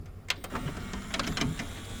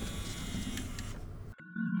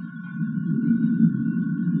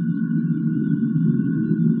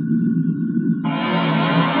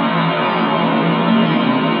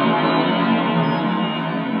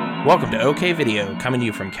Welcome to OK Video, coming to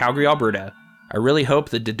you from Calgary, Alberta. I really hope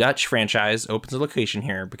the De Dutch franchise opens a location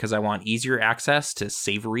here because I want easier access to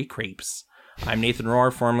savory crepes. I'm Nathan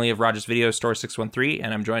Rohr, formerly of Rogers Video Store 613,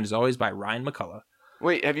 and I'm joined as always by Ryan McCullough.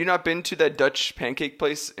 Wait, have you not been to that Dutch pancake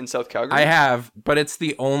place in South Calgary? I have, but it's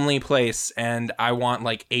the only place, and I want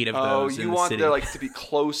like 8 of those in the city. Oh, you want there like to be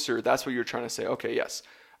closer. That's what you're trying to say. Okay, yes.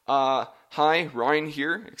 Hi, Ryan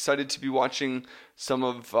here. Excited to be watching some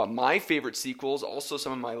of my favorite sequels, also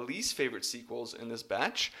some of my least favorite sequels in this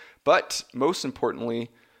batch. But most importantly,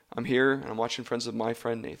 I'm here and I'm watching Friends with my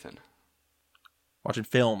friend Nathan. Watching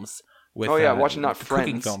films. With, watching not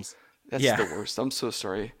cooking Friends. Films. That's the worst. I'm so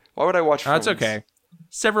sorry. Why would I watch Friends? That's okay.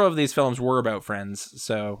 Several of these films were about friends,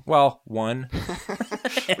 so, well, one.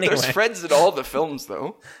 Anyway. There's friends in all the films,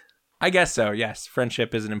 though. I guess so, yes.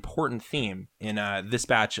 Friendship is an important theme in this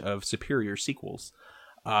batch of superior sequels.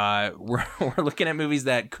 We're looking at movies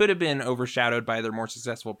that could have been overshadowed by their more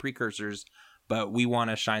successful precursors, but we want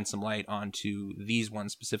to shine some light onto these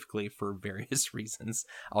ones specifically for various reasons.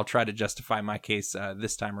 I'll try to justify my case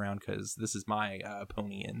this time around because this is my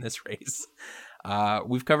pony in this race.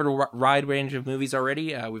 We've covered a wide range of movies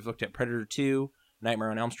already. We've looked at Predator 2, Nightmare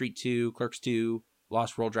on Elm Street 2, Clerks 2,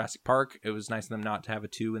 Lost World Jurassic Park. It was nice of them not to have a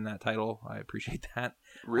 2 in that title. I appreciate that.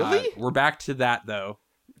 Really? We're back to that, though.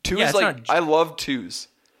 2 is like, I love 2s.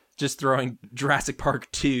 Just throwing Jurassic Park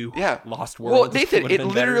 2, Lost World. Well, Nathan, it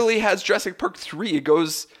literally has Jurassic Park 3. It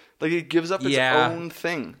goes, like, it gives up its own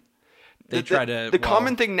thing. The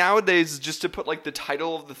common thing nowadays is just to put, like, the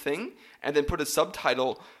title of the thing and then put a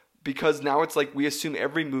subtitle, because now it's like we assume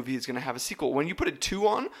every movie is going to have a sequel. When you put a 2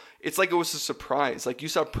 on, it's like it was a surprise. Like, you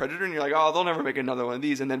saw Predator and you're like, oh, they'll never make another one of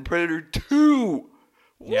these. And then Predator 2.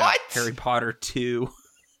 Yeah, what? Harry Potter 2,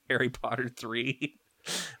 Harry Potter 3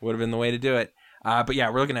 would have been the way to do it. But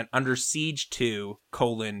yeah, we're looking at Under Siege 2,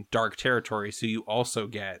 Dark Territory, so you also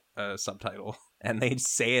get a subtitle. And they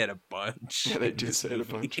say it a bunch. Yeah, they do say it a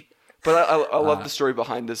bunch. But I love the story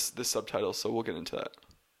behind this subtitle, so we'll get into that.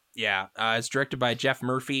 Yeah, it's directed by Jeff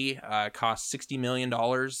Murphy, cost $60 million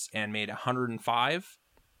and made $105.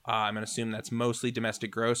 I'm going to assume that's mostly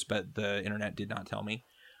domestic gross, but the internet did not tell me.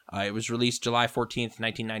 It was released July 14th,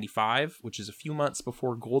 1995, which is a few months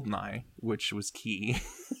before GoldenEye, which was key.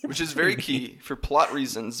 Which is very key for plot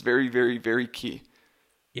reasons. Very, very, very key.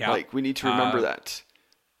 Yeah. Like, we need to remember that.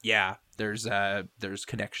 Yeah, there's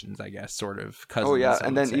connections, I guess, sort of cousins. Oh, yeah,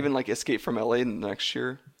 and then even, like, Escape from LA in the next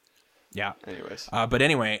year. Yeah. Anyways. But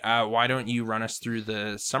anyway, why don't you run us through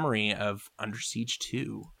the summary of Under Siege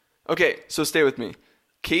 2? Okay, so stay with me.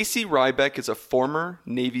 Casey Ryback is a former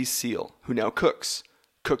Navy SEAL who now cooks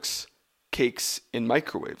cakes in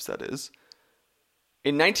microwaves, that is.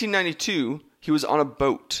 In 1992, he was on a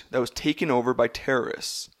boat that was taken over by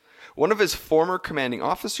terrorists. One of his former commanding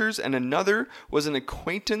officers and another was an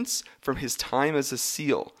acquaintance from his time as a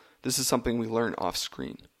SEAL. This is something we learn off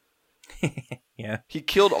screen. Yeah. He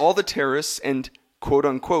killed all the terrorists and,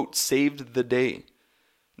 quote-unquote, saved the day.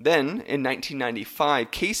 Then, in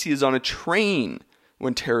 1995, Casey is on a train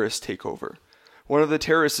when terrorists take over. One of the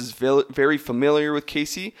terrorists is very familiar with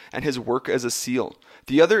Casey and his work as a SEAL.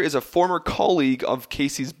 The other is a former colleague of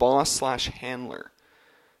Casey's boss/handler.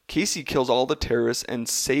 Casey kills all the terrorists and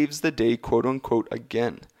saves the day, quote-unquote,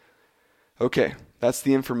 again. Okay, that's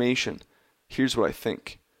the information. Here's what I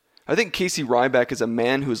think. I think Casey Ryback is a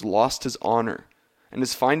man who has lost his honor and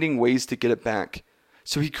is finding ways to get it back.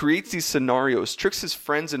 So he creates these scenarios, tricks his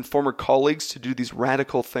friends and former colleagues to do these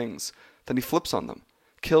radical things. Then he flips on them,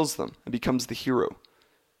 kills them, and becomes the hero.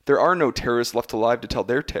 There are no terrorists left alive to tell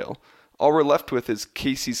their tale. All we're left with is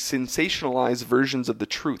Casey's sensationalized versions of the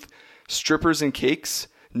truth. Strippers and cakes,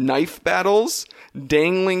 knife battles,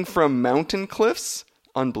 dangling from mountain cliffs.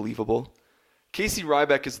 Unbelievable. Casey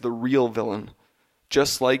Ryback is the real villain,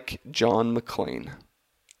 just like John McClane.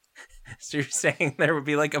 So you're saying there would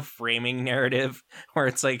be like a framing narrative where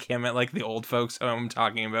it's like him at like the old folks home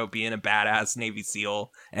talking about being a badass Navy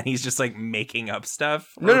SEAL and he's just like making up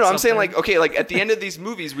stuff? No, I'm saying like, okay, like at the end of these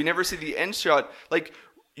movies, we never see the end shot. Like,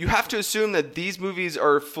 you have to assume that these movies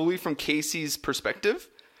are fully from Casey's perspective.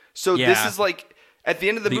 So this is like, at the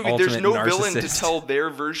end of the movie, there's no villain to tell their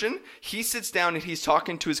version. He sits down and he's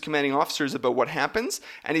talking to his commanding officers about what happens,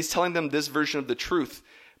 and he's telling them this version of the truth.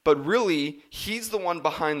 But really, he's the one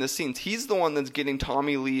behind the scenes. He's the one that's getting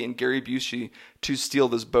Tommy Lee and Gary Busey to steal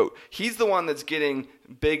this boat. He's the one that's getting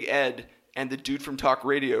Big Ed and the dude from Talk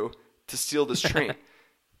Radio to steal this train.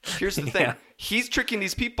 Here's the thing. He's tricking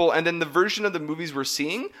these people, and then the version of the movies we're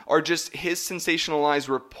seeing are just his sensationalized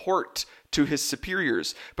report to his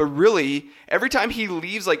superiors. But really, every time he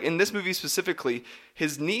leaves, like in this movie specifically,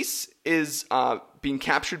 his niece is being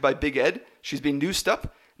captured by Big Ed. She's being noosed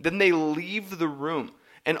up. Then they leave the room.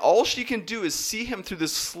 And all she can do is see him through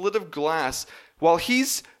this slit of glass while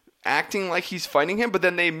he's acting like he's fighting him, but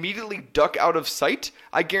then they immediately duck out of sight.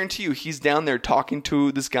 I guarantee you he's down there talking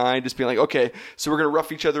to this guy, just being like, okay, so we're going to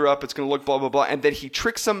rough each other up. It's going to look blah, blah, blah. And then he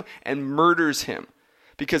tricks him and murders him.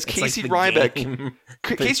 Because Casey Ryback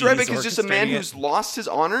is just a man who's lost his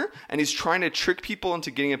honor, and he's trying to trick people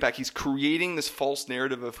into getting it back. He's creating this false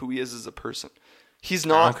narrative of who he is as a person. He's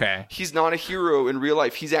not a hero in real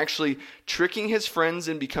life. He's actually tricking his friends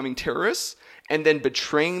and becoming terrorists and then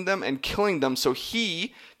betraying them and killing them so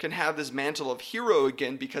he can have this mantle of hero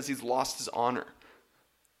again because he's lost his honor.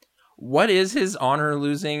 What is his honor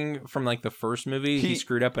losing from like the first movie? He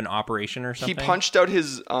screwed up an operation or something? He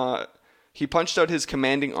punched out his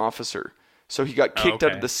commanding officer. So he got kicked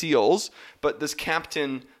out of the SEALs, but this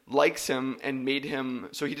captain likes him and made him,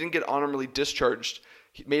 so he didn't get honorably discharged.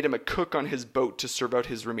 He made him a cook on his boat to serve out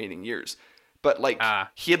his remaining years. But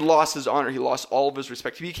he had lost his honor. He lost all of his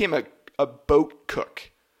respect. He became a boat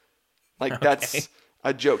cook. That's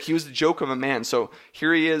a joke. He was the joke of a man. So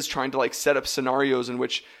here he is trying to set up scenarios in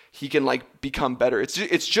which he can become better.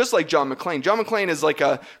 It's just like John McClane. John McClane is like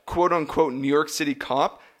a quote unquote New York City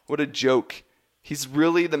cop. What a joke. He's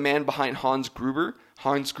really the man behind Hans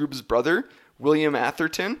Gruber's brother, William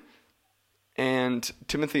Atherton, and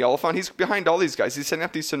Timothy Oliphant. He's behind all these guys. He's setting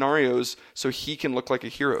up these scenarios so he can look like a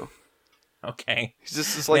hero. Okay. He's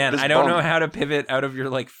just Man, I don't know how to pivot out of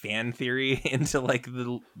your fan theory into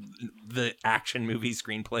the action movie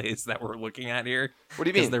screenplays that we're looking at here. What do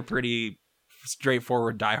you mean? Because they're pretty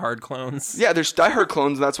straightforward Die Hard clones. Yeah, there's Die Hard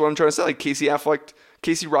clones. And that's what I'm trying to say. Casey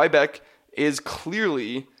Ryback is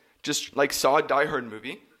clearly just saw a Die Hard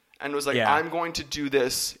movie and was I'm going to do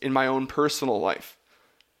this in my own personal life.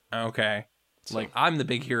 Okay. So. I'm the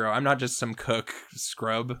big hero. I'm not just some cook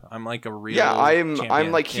scrub. I'm a real champion.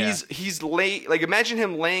 I'm he's late. Imagine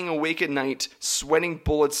him laying awake at night, sweating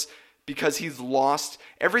bullets because he's lost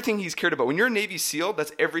everything he's cared about. When you're a Navy SEAL,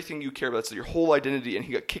 that's everything you care about. That's your whole identity, and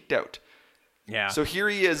he got kicked out. Yeah. So here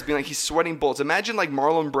he is being he's sweating bullets. Imagine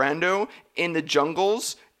Marlon Brando in the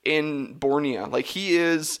jungles in Borneo. He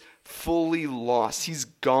is fully lost. He's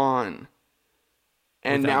gone.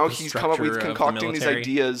 And now he's come up with concocting these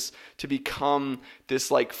ideas to become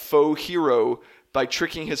this faux hero by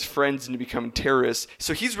tricking his friends into becoming terrorists.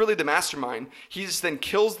 So he's really the mastermind. He just then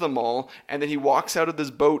kills them all, and then he walks out of this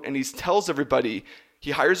boat and he tells everybody. He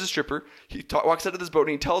hires a stripper. He walks out of this boat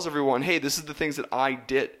and he tells everyone, "Hey, this is the things that I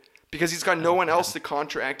did," because he's got no one else to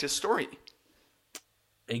counteract his story.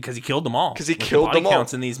 Because he killed them all. Because he killed them all. The body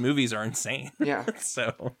counts in these movies are insane. Yeah.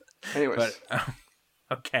 So, anyways,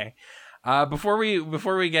 okay. Before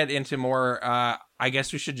we get into more, I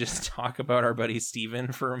guess we should just talk about our buddy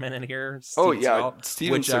Steven for a minute here. Steven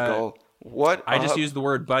Seagal. What? I just used the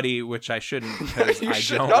word buddy, which I shouldn't. Because you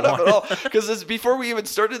should not have at all. Because before we even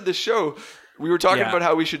started the show, we were talking about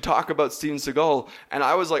how we should talk about Steven Seagal, and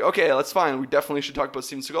I was like, okay, that's fine. We definitely should talk about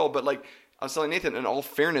Steven Seagal. But I was telling Nathan, in all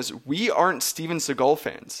fairness, we aren't Steven Seagal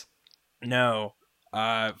fans. No.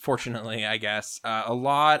 Fortunately, I guess. A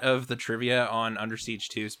lot of the trivia on Under Siege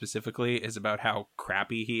 2 specifically is about how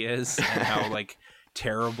crappy he is and how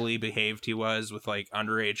terribly behaved he was with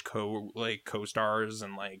underage co-stars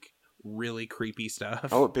and really creepy stuff.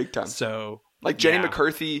 Oh, big time. So Jenny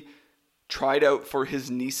McCarthy tried out for his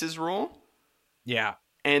niece's role. Yeah.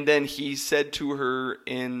 And then he said to her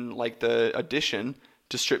in the audition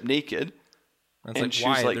to strip naked. It's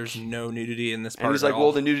why? There's no nudity in this part. And he's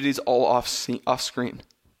well, the nudity's all off screen.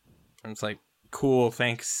 And it's cool,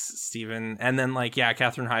 thanks, Steven. And then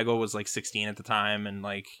Katherine Heigl was 16 at the time, and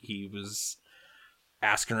he was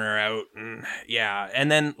asking her out,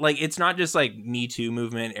 and then it's not just Me Too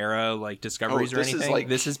movement era discoveries or anything.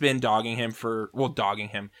 This has been dogging him.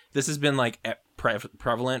 This has been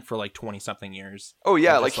prevalent for 20 something years. Oh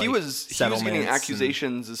yeah, he was getting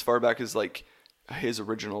accusations as far back as his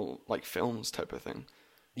original films type of thing.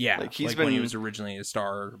 Yeah, he's been when he was originally a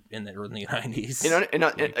star in the early 90s.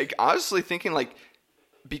 And honestly thinking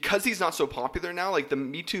because he's not so popular now, the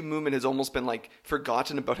Me Too movement has almost been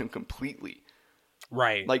forgotten about him completely.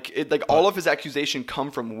 Right. All of his accusations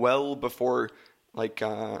come from well before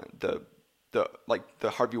the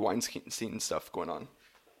Harvey Weinstein stuff going on.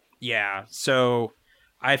 Yeah. So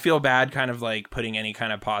I feel bad kind of putting any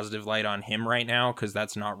kind of positive light on him right now, because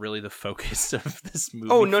that's not really the focus of this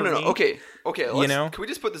movie. Oh, no. Okay. Can we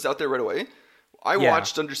just put this out there right away? I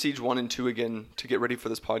watched Under Siege 1 and 2 again to get ready for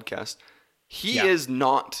this podcast. He is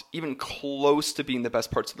not even close to being the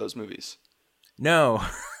best parts of those movies. No.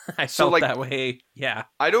 I So, felt like, that way. Yeah.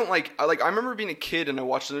 I don't like I remember being a kid and I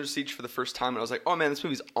watched Under Siege for the first time and I was like, oh man, this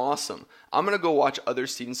movie's awesome. I'm gonna go watch other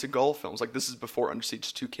Steven Seagal films. Like, this is before Under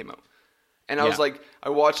Siege 2 came out. And I was like, I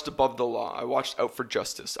watched Above the Law, I watched Out for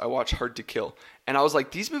Justice, I watched Hard to Kill. And I was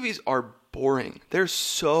like, these movies are boring. They're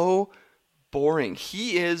so boring.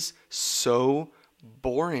 He is so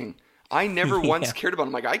boring. I never once cared about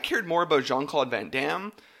him. Like, I cared more about Jean-Claude Van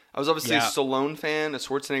Damme. I was obviously a Stallone fan, a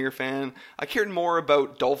Schwarzenegger fan. I cared more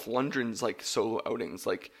about Dolph Lundgren's like solo outings.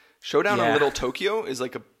 Like, Showdown in Little Tokyo is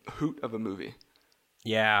like a hoot of a movie.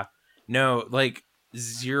 Yeah. No, like,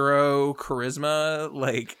 zero charisma,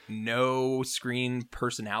 like, no screen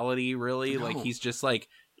personality, really. No. Like, he's just like,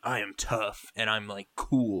 I am tough and I'm like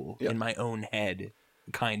cool in my own head,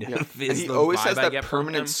 kind of. And he always has that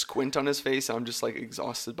permanent squint on his face. I'm just like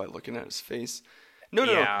exhausted by looking at his face. No.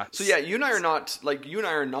 So you and I are not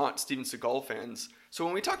Steven Seagal fans. So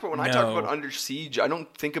when I talk about Under Siege, I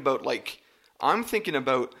don't think about I'm thinking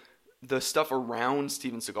about the stuff around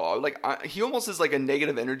Steven Seagal. Like, he almost is like a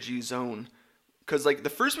negative energy zone. Because like the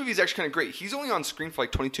first movie is actually kind of great. He's only on screen for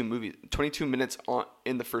like 22 minutes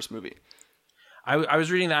in the first movie. I was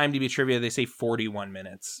reading the IMDb trivia. They say 41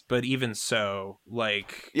 minutes, but even so,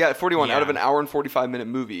 like 41 out of an hour and 45-minute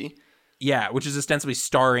movie. Yeah, which is ostensibly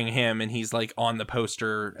starring him, and he's like on the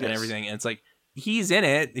poster and everything. And it's like, he's in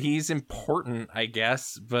it. He's important, I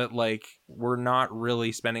guess, but like we're not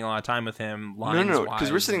really spending a lot of time with him. No,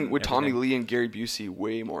 because we're sitting with Tommy Lee and Gary Busey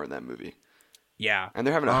way more in that movie. Yeah, and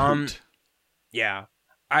they're having a hoot. Yeah.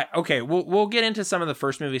 We'll get into some of the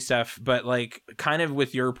first movie stuff, but like kind of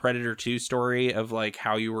with your Predator 2 story of like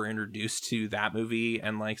how you were introduced to that movie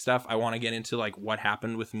and like stuff, I want to get into like what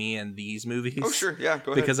happened with me and these movies. Oh sure, yeah,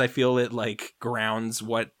 go ahead. Because I feel it like grounds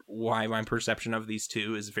why my perception of these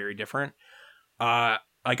two is very different.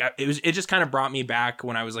 It just kind of brought me back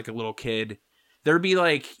when I was like a little kid. There'd be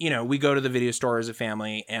like, we go to the video store as a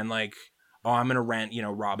family and like, oh, I'm gonna rent,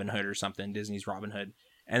 Robin Hood or something, Disney's Robin Hood.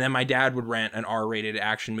 And then my dad would rent an R-rated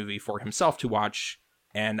action movie for himself to watch.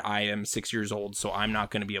 And I am 6 years old, so I'm not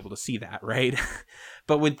going to be able to see that, right?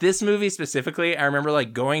 But with this movie specifically, I remember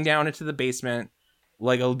like going down into the basement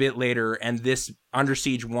like a bit later, and this Under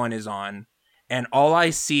Siege 1 is on. And all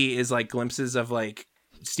I see is like glimpses of like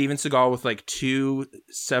Steven Seagal with like 2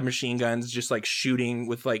 submachine guns just like shooting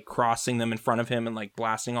with like crossing them in front of him and like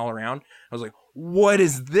blasting all around. I was like, what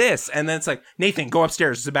is this? And then it's like, Nathan, go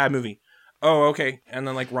upstairs. It's a bad movie. Oh, okay. And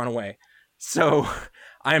then like run away. So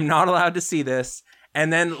I'm not allowed to see this.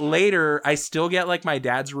 And then later I still get like my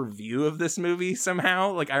dad's review of this movie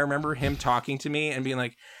somehow. Like I remember him talking to me and being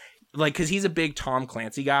like, cause he's a big Tom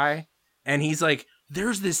Clancy guy. And he's like,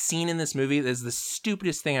 there's this scene in this movie that's the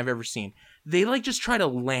stupidest thing I've ever seen. They like just try to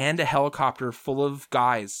land a helicopter full of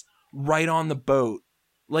guys right on the boat.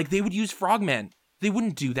 Like they would use frogmen. They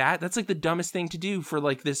wouldn't do that. That's like the dumbest thing to do for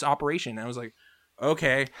like this operation. And I was like,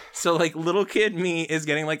 okay. So like little kid me is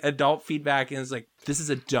getting like adult feedback and it's like, this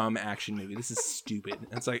is a dumb action movie. This is stupid.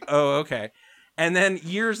 And it's like, oh, okay. And then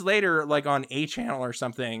years later, like on A Channel or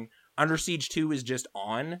something, Under Siege 2 is just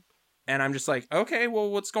on. And I'm just like, okay, well,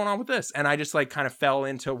 what's going on with this? And I just like kind of fell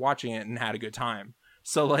into watching it and had a good time.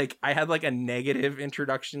 So like I had like a negative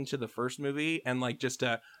introduction to the first movie and like just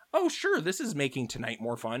oh sure, this is making tonight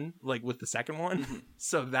more fun, like with the second one. Mm-hmm.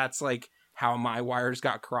 So that's like how my wires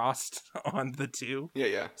got crossed on the two.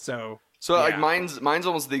 Yeah. So like mine's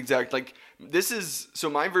almost the exact like this is so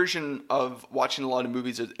my version of watching a lot of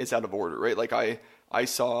movies is out of order, right? Like I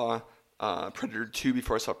saw Predator 2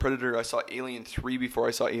 before I saw Predator. I saw Alien 3 before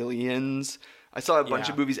I saw Aliens. I saw a bunch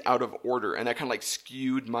of movies out of order, and that kind of like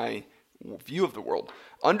skewed my view of the world.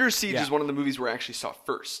 Under Siege is one of the movies where I actually saw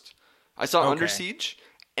first. I saw Under Siege,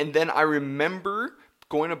 and then I remember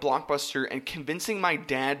going to Blockbuster and convincing my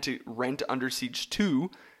dad to rent Under Siege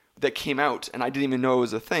 2 that came out, and I didn't even know it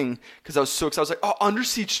was a thing because I was so excited. I was like, oh, Under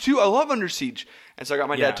Siege 2, I love Under Siege. And so I got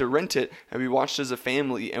my dad to rent it, and we watched it as a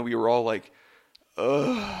family, and we were all like,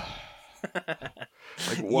 ugh.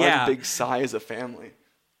 Like one big sigh as a family.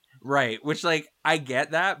 Right, which like I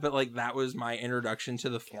get that, but like that was my introduction to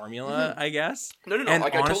the formula, I guess. No. And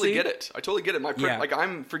like honestly, I totally get it. Like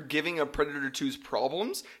I'm forgiving a Predator 2's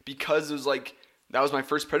problems because it was like that was my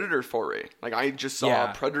first Predator foray. Like I just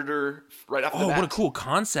saw Predator right off the bat. Oh, what a cool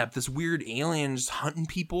concept! This weird alien just hunting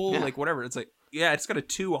people, like whatever. It's like it's got a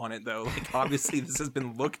 2 on it though. Like obviously this has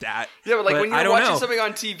been looked at. Yeah, but like when you're watching something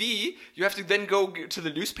on TV, you have to then go to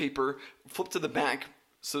the newspaper, flip to the back.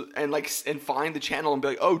 So and find the channel and be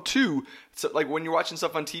like, oh, 2. So like when you're watching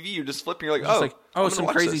stuff on TV, you're just flipping. You're like, some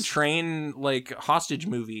crazy train like hostage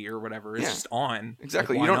movie or whatever. It's just on.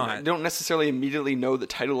 Exactly. Like, you don't necessarily immediately know the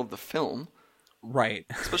title of the film. Right.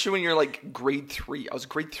 Especially when you're like grade 3. I was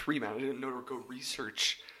grade 3, man. I didn't know to go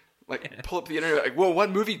research. Like, pull up the internet. Like, whoa,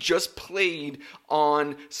 what movie just played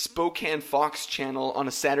on Spokane Fox channel on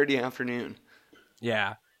a Saturday afternoon?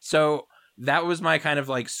 Yeah. So that was my kind of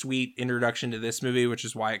like sweet introduction to this movie, which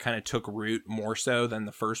is why it kind of took root more so than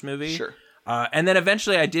the first movie. Sure. And then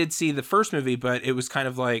eventually I did see the first movie, but it was kind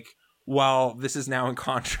of like, well, this is now in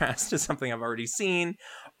contrast to something I've already seen.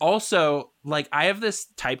 Also, like, I have this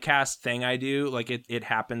typecast thing I do. Like, it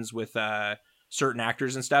happens with certain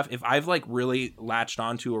actors and stuff. If I've like really latched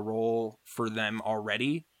onto a role for them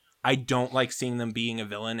already, I don't like seeing them being a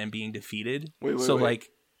villain and being defeated. Wait. Like,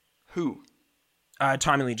 who?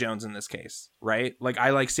 Tommy Lee Jones in this case, right? Like,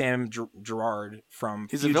 I like Sam Gerard from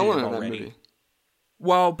He's Fugitive a villain in already. that movie.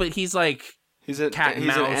 Well, but he's like He's an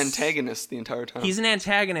antagonist the entire time. He's an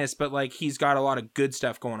antagonist, but like he's got a lot of good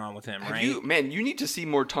stuff going on with him, right? You need to see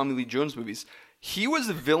more Tommy Lee Jones movies. He was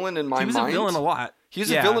a villain in my mind. He was a villain a lot. He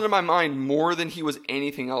was a villain in my mind more than he was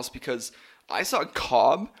anything else because I saw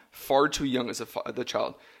Cobb far too young as a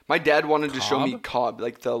child. My dad wanted to show me Cobb,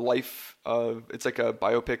 like the life of, it's like a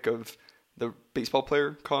biopic of the baseball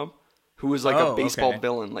player Cobb, who was like a baseball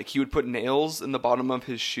villain. Like he would put nails in the bottom of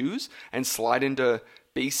his shoes and slide into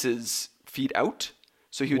bases feet out.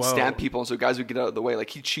 So he would stab people, and so guys would get out of the way. Like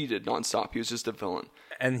he cheated nonstop. He was just a villain.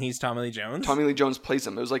 And he's Tommy Lee Jones? Tommy Lee Jones plays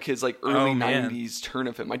him. It was like his like early 90s turn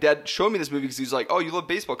of him. My dad showed me this movie because he's like, oh, you love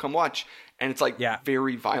baseball, come watch. And it's like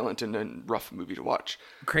very violent and a rough movie to watch.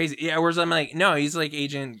 Crazy. Yeah, whereas I'm like, no, he's like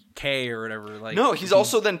Agent K or whatever. Like, no, he's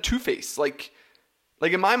also then Two-Face. Like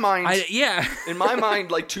in my mind, in my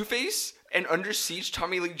mind, like Two-Face and Under Siege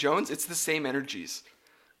Tommy Lee Jones, it's the same energies.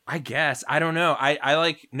 I guess. I don't know. I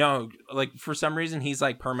like, no, like for some reason he's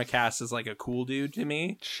like permacast is like a cool dude to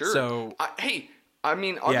me. Sure. So I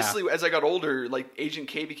mean, obviously, as I got older, like Agent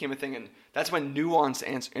K became a thing, and that's when nuance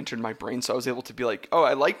entered my brain. So I was able to be like, oh,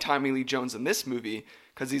 I like Tommy Lee Jones in this movie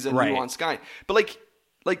because he's a nuanced guy. But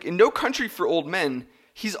like in No Country for Old Men,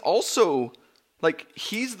 he's also like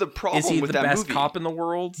he's the problem with that movie. Is he the best cop in the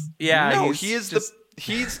world? Yeah. No,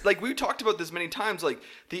 he's like, we talked about this many times. Like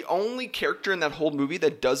the only character in that whole movie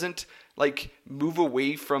that doesn't like move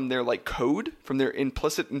away from their like code, from their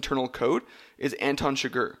implicit internal code, is Anton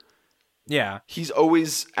Chigurh. Yeah. He's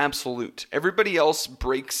always absolute. Everybody else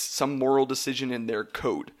breaks some moral decision in their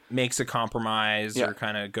code. Makes a compromise or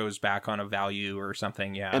kind of goes back on a value or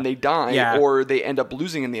something, And they die or they end up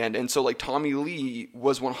losing in the end. And so like Tommy Lee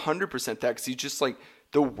was 100% that because he's just like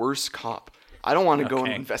the worst cop. I don't want to go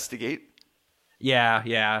and investigate.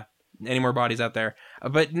 Yeah. Any more bodies out there?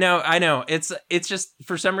 But no, I know. It's just,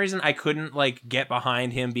 for some reason, I couldn't like get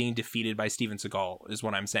behind him being defeated by Steven Seagal is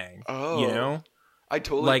what I'm saying. Oh. You know? I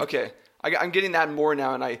totally... okay. I'm getting that more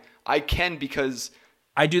now, and I can because...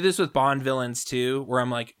 I do this with Bond villains, too, where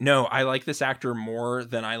I'm like, no, I like this actor more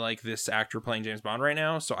than I like this actor playing James Bond right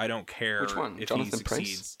now, so I don't care Which one? if Jonathan he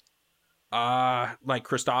succeeds. Pryce? Like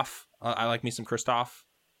Christoph. I like me some Christoph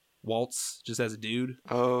Waltz, just as a dude.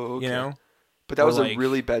 Oh, okay. You know? But that was a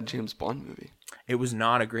really bad James Bond movie. It was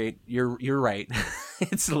not a great... You're right.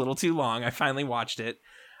 It's a little too long. I finally watched it.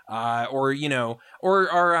 Or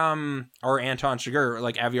our Anton Chigurh,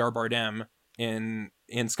 like Aviar Bardem in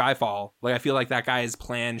Skyfall. Like I feel like that guy's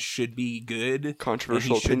plan should be good.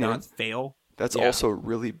 Controversial opinion. Should not fail. That's also a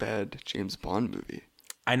really bad James Bond movie.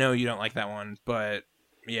 I know you don't like that one, but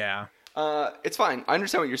yeah. It's fine. I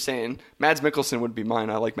understand what you're saying. Mads Mikkelsen would be mine.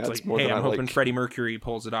 I like Mads more than I like. I'm hoping Freddie Mercury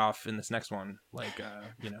pulls it off in this next one. Like,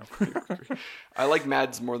 I like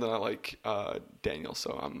Mads more than I like Daniel,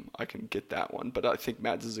 so I can get that one. But I think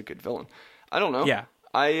Mads is a good villain. I don't know. Yeah.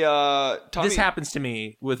 This happens to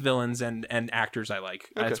me with villains and actors I like.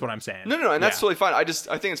 Okay. That's what I'm saying. No, and that's totally fine. I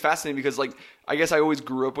think it's fascinating because like I guess I always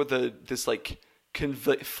grew up with this like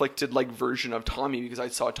conflicted like version of Tommy because I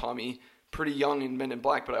saw Tommy pretty young in Men in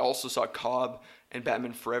Black, but I also saw Cobb and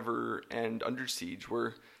Batman Forever and Under Siege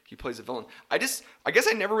where he plays a villain. I guess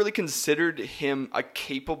I never really considered him a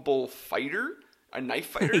capable fighter, a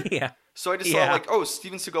knife fighter. Yeah. So I just thought like, oh,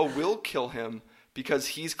 Steven Seagal will kill him because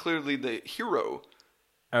he's clearly the hero.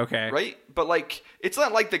 Okay. Right? But like it's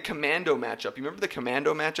not like the Commando matchup. You remember the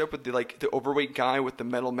Commando matchup with the overweight guy with the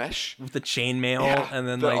metal mesh? With the chainmail and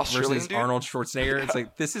then like Australian versus dude? Arnold Schwarzenegger. Yeah. It's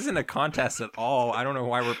like this isn't a contest at all. I don't know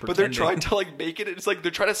why we're pretending. But they're trying to like make it. It's like they're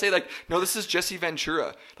trying to say like, no, this is Jesse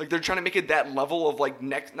Ventura. Like they're trying to make it that level of like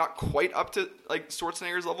not quite up to like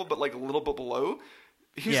Schwarzenegger's level, but like a little bit below.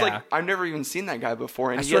 He was like, I've never even seen that guy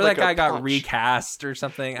before. And I swear that guy got recast or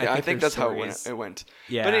something. Yeah, I think that's how it went.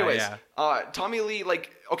 Yeah. But anyways, Tommy Lee,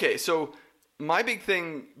 like, okay, so my big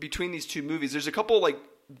thing between these two movies, there's a couple like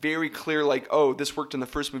very clear, like, oh, this worked in the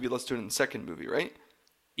first movie, let's do it in the second movie, right?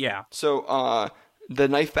 Yeah. So the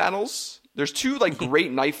knife battles, there's two like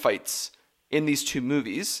great knife fights in these two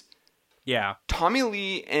movies. Yeah. Tommy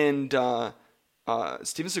Lee and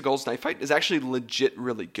Steven Seagal's knife fight is actually legit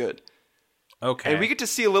really good. Okay. And we get to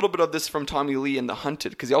see a little bit of this from Tommy Lee in The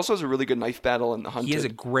Hunted, because he also has a really good knife battle in The Hunted. He has a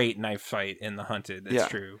great knife fight in The Hunted.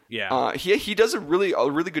 That's true. Yeah. He does a really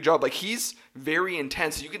good job. Like, he's very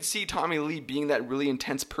intense. You can see Tommy Lee being that really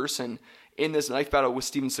intense person in this knife battle with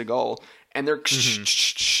Steven Seagal, and they're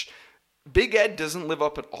Big Ed doesn't live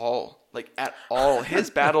up at all. Like, at all.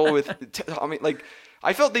 His battle with Tommy, like,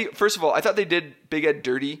 I thought they did Big Ed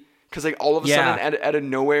dirty, because like all of a sudden out of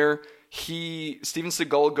nowhere, Steven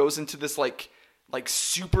Seagal goes into this like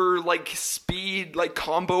super like speed like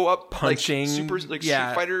combo up, punching, like super like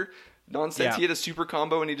Street Fighter nonsense. Yeah. He had a super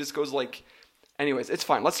combo and he just goes like. Anyways, it's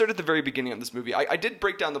fine. Let's start at the very beginning of this movie. I did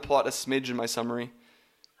break down the plot a smidge in my summary.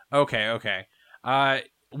 Okay.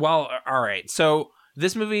 Well, all right. So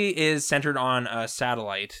this movie is centered on a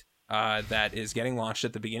satellite that is getting launched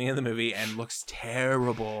at the beginning of the movie and looks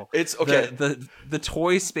terrible. It's okay. The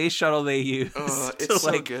toy space shuttle they use to so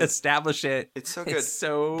like good. Establish it. It's so good. It's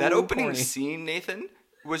so that opening corny. Scene, Nathan,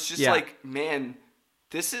 was just like, man,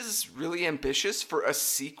 this is really ambitious for a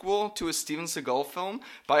sequel to a Steven Seagal film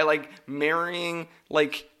by like marrying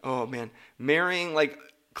like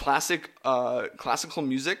classical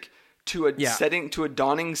music to a setting, to a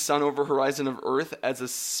dawning sun over horizon of Earth as a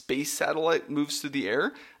space satellite moves through the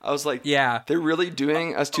air. I was like, they're really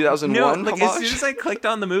doing a 2001 like, homage? as soon as I clicked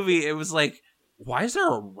on the movie, it was like, why is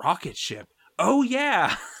there a rocket ship? Oh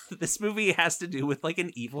yeah, this movie has to do with like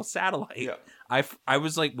an evil satellite. Yeah. I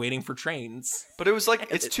was like waiting for trains. But it was like,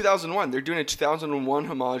 it's 2001. They're doing a 2001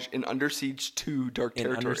 homage in Under Siege 2 Dark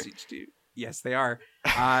Territory. Under Siege 2. Yes, they are.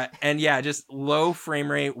 And yeah, just low frame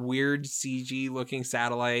rate, weird CG looking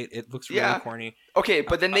satellite. It looks really corny. Okay,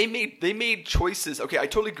 but then they made choices. Okay, I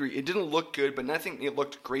totally agree. It didn't look good, but nothing it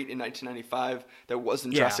looked great in 1995 that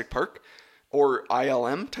wasn't Jurassic Park or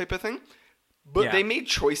ILM type of thing. But they made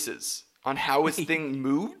choices on how his thing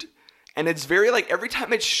moved, and it's very like every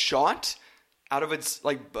time it's shot out of its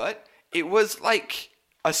like butt, it was like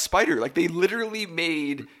a spider. Like they literally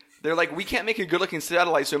made. They're like, we can't make a good-looking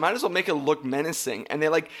satellite, so we might as well make it look menacing. And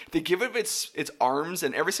they give it its arms,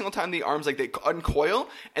 and every single time the arms, like, they uncoil,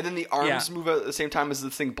 and then the arms move out at the same time as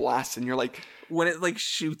this thing blasts, and you're like... When it, like,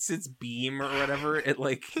 shoots its beam or whatever, it,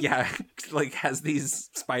 like, like, has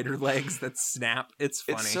these spider legs that snap. It's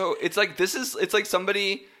funny. It's like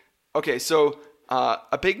somebody... Okay, so,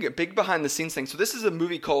 a big behind-the-scenes thing. So this is a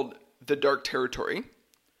movie called The Dark Territory.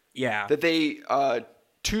 Yeah. That they...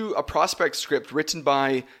 to a prospect script written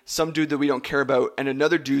by some dude that we don't care about and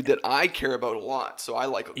another dude that I care about a lot. So I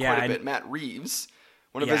like quite a bit. Matt Reeves,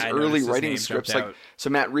 one of his early writing scripts.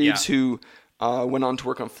 So Matt Reeves, who went on to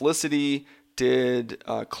work on Felicity, did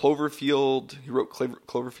Cloverfield. He wrote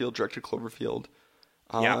Cloverfield, directed Cloverfield.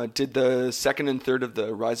 Did the second and third of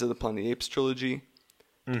the Rise of the Planet of the Apes trilogy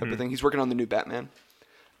type of thing. He's working on the new Batman.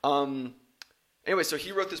 Anyway, so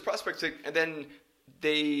he wrote this prospect, and then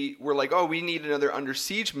they were like, oh, we need another Under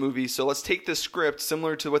Siege movie, so let's take this script,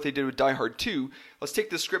 similar to what they did with Die Hard 2. Let's take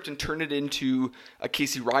this script and turn it into a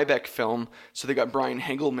Casey Ryback film. So they got Brian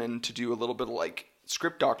Hengelman to do a little bit of like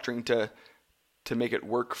script doctoring to make it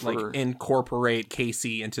work for... Like incorporate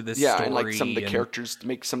Casey into this story. And like some of the characters, to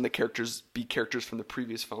make some of the characters be characters from the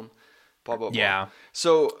previous film. Blah, blah, blah. Yeah.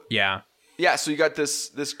 So... Yeah. Yeah, so you got this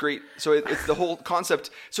great... So it's the whole concept...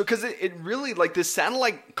 So because it really... Like this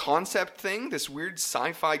satellite concept thing, this weird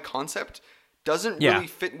sci-fi concept, doesn't really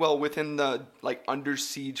fit well within the like Under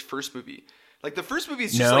Siege first movie. Like the first movie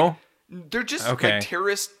is just like... They're just like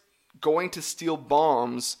terrorists going to steal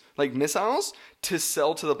bombs, like missiles, to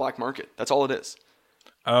sell to the black market. That's all it is.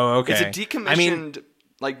 Oh, okay. It's a decommissioned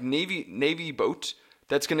like Navy boat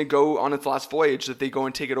that's going to go on its last voyage, that they go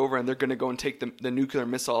and take it over, and they're going to go and take the nuclear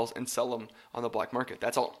missiles and sell them on the black market.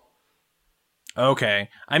 That's all. Okay.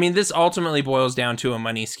 I mean, this ultimately boils down to a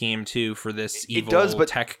money scheme, too, for this evil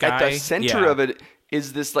tech guy. At the center of it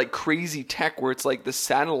is this like crazy tech where it's like the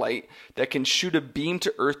satellite that can shoot a beam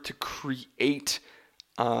to Earth to create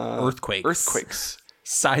earthquakes.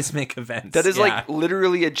 Seismic events. That is like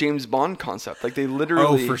literally a James Bond concept. Like they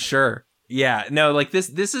literally... Oh, for sure. Yeah, no, like this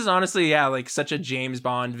is honestly, like such a James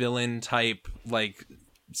Bond villain type like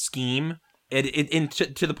scheme.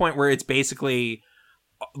 To the point where it's basically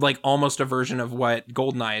like almost a version of what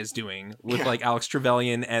GoldenEye is doing with like Alex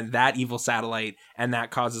Trevelyan and that evil satellite, and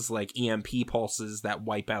that causes like EMP pulses that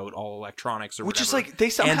wipe out all electronics or which whatever. Is like they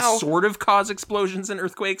somehow and sort of cause explosions and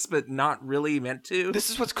earthquakes, but not really meant to. This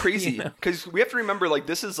is what's crazy because we have to remember like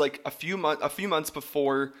this is like a few months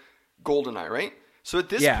before GoldenEye, right? So at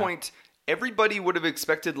this point. everybody would have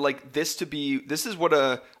expected like this is what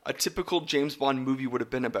a typical James Bond movie would have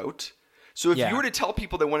been about. So if you were to tell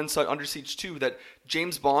people that went inside Under Siege 2 that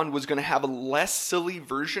James Bond was going to have a less silly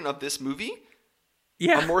version of this movie,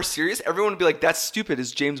 a more serious, everyone would be like, that's stupid,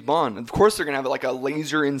 it's James Bond. Of course they're going to have like a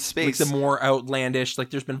laser in space. Like the more outlandish, like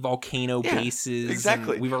there's been volcano bases.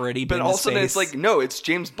 Exactly. We've already been But also to then space. it's like, no, it's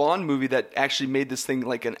James Bond movie that actually made this thing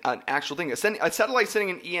like an actual thing. A satellite sending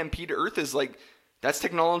an EMP to Earth is like, that's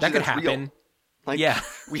technology that could that's happen. real. Like,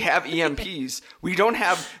 we have EMPs. We don't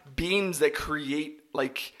have beams that create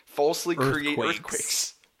like falsely create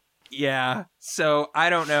earthquakes. Yeah. So I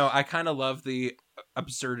don't know. I kind of love the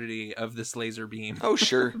absurdity of this laser beam. Oh,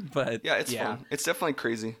 sure. But yeah, it's fun. It's definitely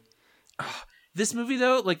crazy. This movie,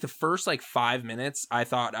 though, like the first like 5 minutes, I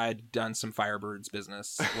thought I'd done some Firebirds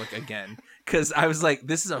business, like again, because I was like,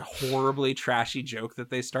 this is a horribly trashy joke that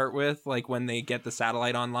they start with. Like when they get the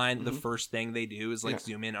satellite online, the first thing they do is like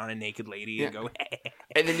zoom in on a naked lady and go,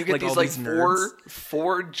 and then you get like, these like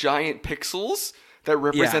four giant pixels that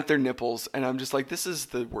represent their nipples, and I'm just like, this is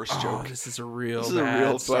the worst joke. This is a real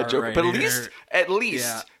bad joke. Right but here. at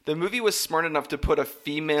least the movie was smart enough to put a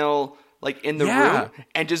female like in the room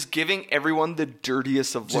and just giving everyone the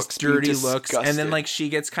dirtiest of looks, just dirty looks, disgusted. and then like she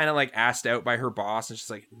gets kind of like asked out by her boss, and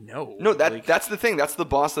she's like, no, that's the thing. That's the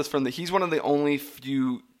boss. He's one of the only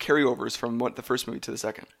few carryovers from the first movie to the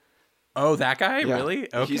second. Oh, that guy, really?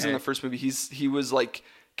 Okay, he's in the first movie. He was like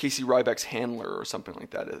Casey Ryback's handler or something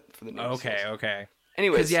like that for the name. Okay.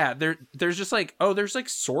 Anyways, there's just like, there's like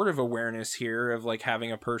sort of awareness here of like having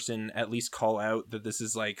a person at least call out that this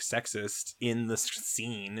is like sexist in the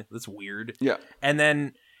scene. That's weird. Yeah. And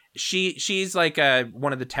then she's like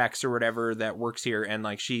one of the techs or whatever that works here, and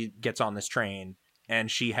like she gets on this train and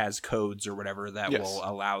she has codes or whatever that will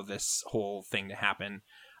allow this whole thing to happen.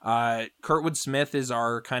 Kurtwood Smith is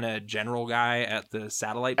our kind of general guy at the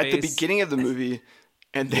satellite base. At the beginning of the movie.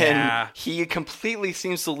 And then he completely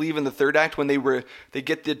seems to leave in the third act when they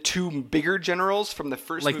get the two bigger generals from the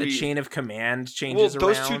first movie. Like the chain of command changes around.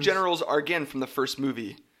 Well, those two generals are again from the first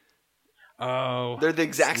movie. Oh. They're the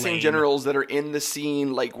exact same generals that are in the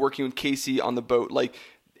scene, like working with Casey on the boat. Like,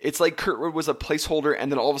 it's like Kurtwood was a placeholder,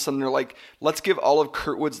 and then all of a sudden they're like, let's give all of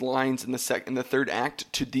Kurtwood's lines in the third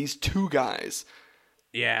act to these two guys.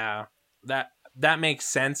 Yeah. That makes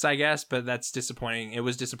sense, I guess, but that's disappointing. It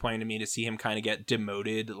was disappointing to me to see him kind of get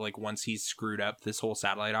demoted. Like, once he's screwed up this whole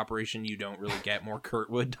satellite operation, you don't really get more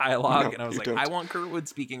Kurtwood dialogue. No, and I was like, don't. I want Kurtwood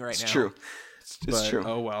speaking right now. It's true. It's true.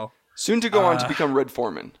 Oh, well. Soon to go on to become Red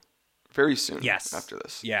Foreman. Very soon. Yes. After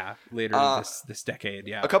this. Yeah. Later this decade.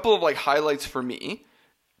 Yeah. A couple of like highlights for me.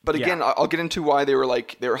 But again, I'll get into why they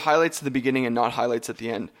were highlights at the beginning and not highlights at the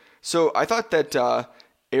end. So I thought that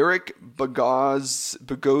Eric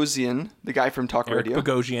Bogosian, the guy from Talk Radio.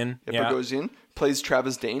 Bogosian. Bogosian plays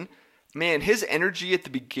Travis Dane. Man, his energy at the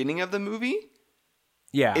beginning of the movie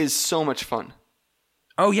is so much fun.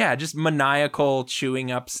 Oh, yeah. Just maniacal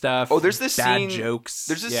chewing up stuff. Oh, there's this bad scene. Jokes.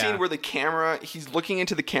 There's this scene where he's looking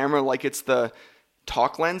into the camera like it's the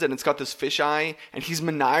talk lens and it's got this fisheye and he's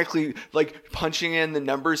maniacally like punching in the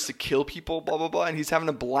numbers to kill people, blah, blah, blah. And he's having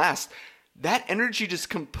a blast. That energy just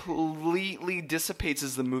completely dissipates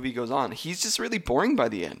as the movie goes on. He's just really boring by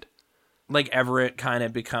the end. Like Everett kind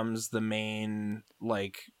of becomes the main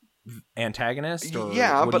like antagonist. Or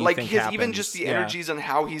but like even just the energies on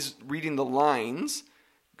how he's reading the lines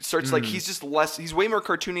starts like he's way more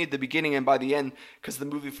cartoony at the beginning, and by the end, because the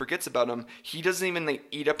movie forgets about him, he doesn't even like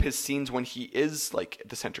eat up his scenes when he is like at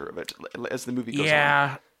the center of it as the movie goes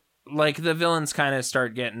on. Like the villains kind of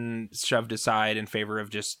start getting shoved aside in favor of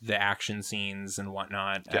just the action scenes and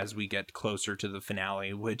whatnot as we get closer to the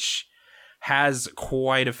finale, which has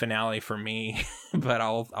quite a finale for me, but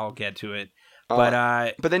I'll get to it.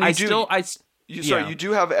 But then you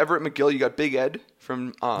do have Everett McGill. You got Big Ed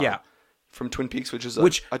from Twin Peaks, which is a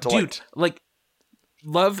delight. Dude, like,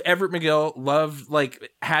 love Everett McGill.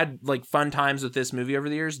 Had like fun times with this movie over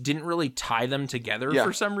the years. Didn't really tie them together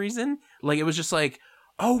for some reason. Like, it was just like,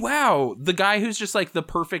 oh wow, the guy who's just like the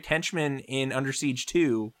perfect henchman in Under Siege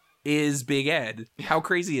 2 is Big Ed. How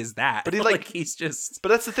crazy is that? But he's just. But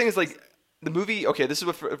that's the thing is like the movie. Okay, this is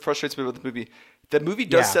what frustrates me about the movie. The movie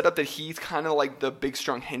does set up that he's kind of like the big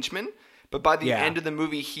strong henchman, but by the end of the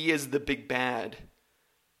movie, he is the big bad.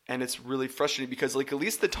 And it's really frustrating because, like, at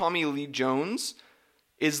least the Tommy Lee Jones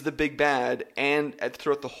is the big bad and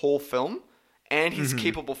throughout the whole film, and he's a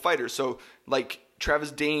capable fighter. So, like,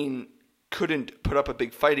 Travis Dane couldn't put up a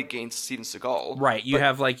big fight against Steven Seagal. Right. You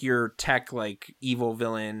have, like, your tech, like, evil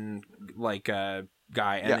villain, like,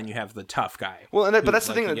 guy, and then you have the tough guy. Well, but that's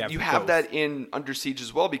the like, thing. You have that in Under Siege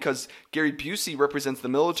as well, because Gary Busey represents the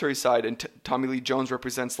military side, and Tommy Lee Jones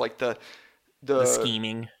represents like the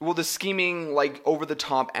scheming. Well, the scheming, like over the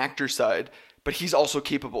top actor side, but he's also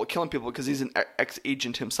capable of killing people because he's an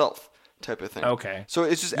ex-agent himself, type of thing. Okay. So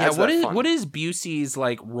it's just adds what that is fun. what is Busey's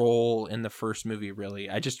like role in the first movie really?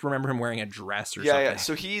 I just remember him wearing a dress or something. Yeah.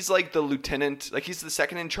 So he's like the lieutenant, like he's the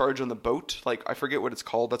second in charge on the boat. Like I forget what it's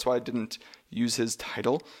called. That's why I didn't use his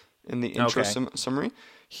title in the intro summary.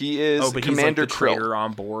 He is but Commander he's like the Krill. traitor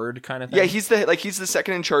on board kind of thing. Yeah, he's the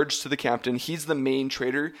second in charge to the captain. He's the main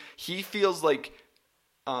traitor. He feels like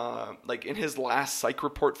in his last psych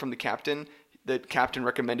report from the captain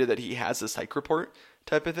recommended that he has a psych report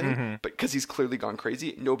type of thing, but because he's clearly gone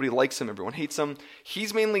crazy, nobody likes him, everyone hates him.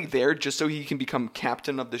 He's mainly there just so he can become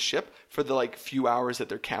captain of the ship for the like few hours that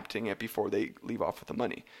they're captaining it before they leave off with the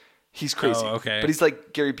money. He's crazy. Oh, okay. But he's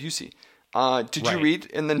like Gary Busey. Did you read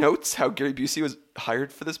in the notes how Gary Busey was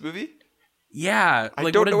hired for this movie? Yeah, I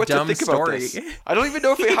like, don't what know a what to dumb think story. about this. I don't even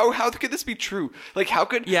know how could this be true? Like, how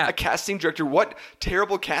could a casting director, what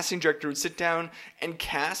terrible casting director would sit down and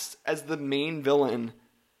cast as the main villain,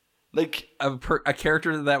 like a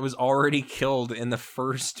character that was already killed in the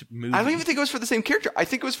first movie? I don't even think it was for the same character. I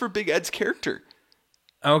think it was for Big Ed's character.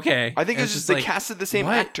 Okay, I think it was just they like, casted the same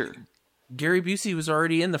actor. Gary Busey was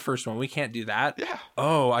already in the first one. We can't do that. Yeah.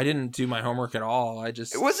 Oh, I didn't do my homework at all. It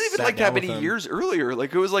wasn't even like that many years earlier.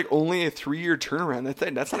 Like it was like only a 3-year turnaround.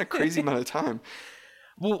 That's not a crazy amount of time.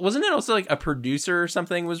 Well, wasn't it also like a producer or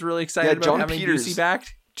something was really excited about having Busey back?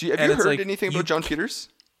 Have you heard anything about John Peters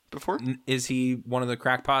before? Is he one of the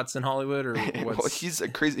crackpots in Hollywood or what? Well, he's a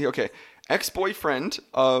crazy ex-boyfriend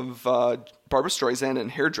of Barbra Streisand and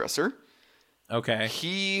hairdresser. Okay.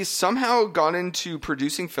 He somehow got into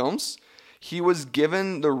producing films. He was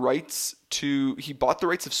given the rights he bought the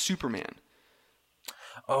rights of Superman.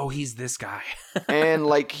 Oh, he's this guy. And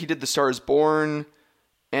like he did The Star is Born,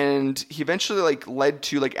 and he eventually like led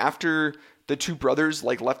to like after the two brothers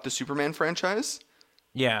like left the Superman franchise.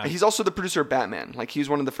 Yeah. He's also the producer of Batman. Like he was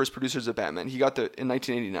one of the first producers of Batman. He got in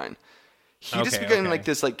 1989. He just became like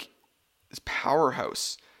this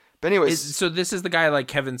powerhouse. But anyways, so this is the guy like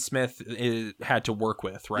Kevin Smith had to work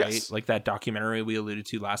with, right? Yes. Like that documentary we alluded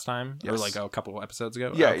to last time, or like a couple of episodes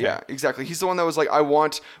ago. Yeah, yeah, exactly. He's the one that was like,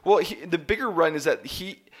 the bigger run is that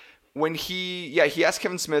he asked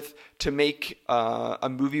Kevin Smith to make a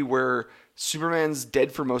movie where Superman's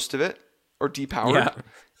dead for most of it or depowered,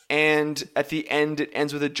 and at the end it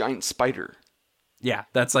ends with a giant spider. Yeah,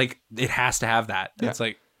 that's like it has to have that. Yeah. It's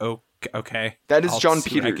like okay. That is John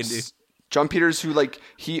Peters. John Peters, who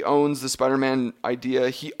he owns the Spider-Man idea.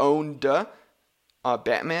 He owned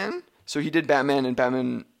Batman, so he did Batman and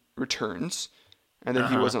Batman Returns, and then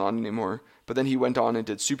he wasn't on anymore. But then he went on and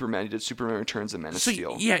did Superman. He did Superman Returns and Man of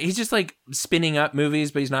Steel. Yeah, he's just like spinning up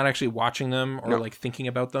movies, but he's not actually watching them or like thinking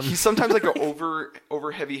about them. He's sometimes like an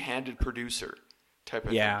over heavy-handed producer type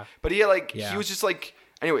of thing. But he was just like.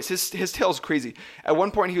 Anyways, his tale's crazy. At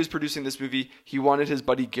one point, he was producing this movie. He wanted his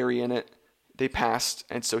buddy Gary in it. They passed,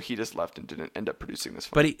 and so he just left and didn't end up producing this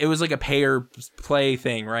film. But it was like a pay or play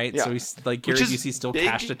thing, right? Yeah. So he's like Gary Busey still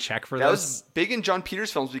cashed a check for this. That was big in John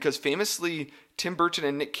Peters films because famously Tim Burton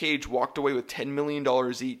and Nick Cage walked away with $10 million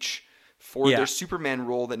each for their Superman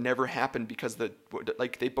role that never happened because they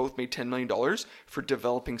both made $10 million for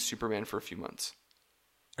developing Superman for a few months.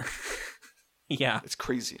 Yeah, it's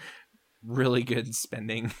crazy. Really good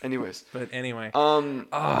spending. Anyways. But anyway.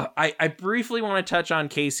 I briefly want to touch on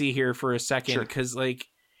Casey here for a second because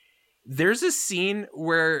there's a scene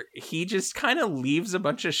where he just kind of leaves a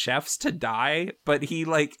bunch of chefs to die, but he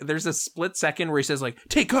there's a split second where he says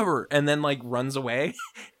take cover and then runs away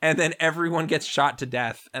and then everyone gets shot to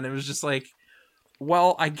death. And it was just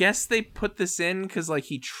well, I guess they put this in because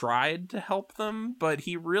he tried to help them, but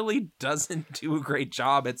he really doesn't do a great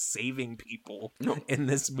job at saving people in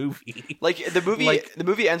this movie. The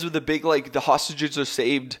movie ends with the big the hostages are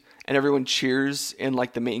saved and everyone cheers in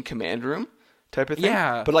the main command room type of thing.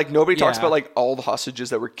 Yeah, but nobody talks about all the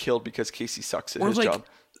hostages that were killed because Casey sucks at his job.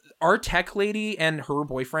 Our tech lady and her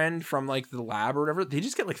boyfriend from the lab or whatever, they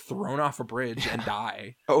just get thrown off a bridge and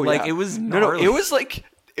die. Oh, it was gnarly. It was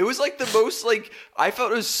It was the most I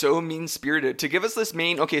felt it was so mean spirited to give us this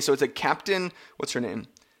main. Okay, so it's a captain. What's her name?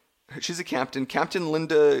 She's a captain. Captain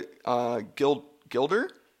Linda Gilder.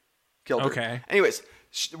 Okay. Anyways,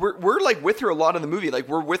 we're with her a lot in the movie.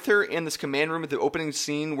 We're with her in this command room at the opening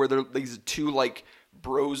scene where these two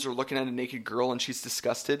bros are looking at a naked girl and she's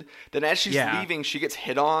disgusted. Then as she's leaving, she gets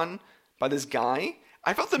hit on by this guy.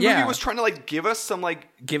 I felt the movie was trying to give us some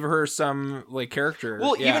give her some character.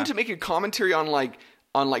 Well, even to make a commentary on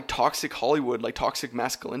on like toxic Hollywood, like toxic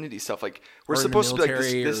masculinity stuff. Like we're Or in the supposed to be like, this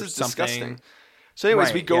military is or something. disgusting. So anyways,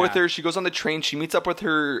 Right, we go with yeah. her. She goes on the train. She meets up with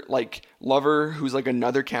her like lover, who's like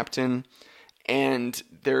another captain, and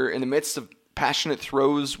they're in the midst of passionate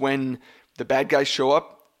throws when the bad guys show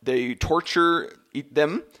up. They torture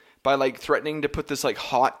them by like threatening to put this like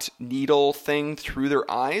hot needle thing through their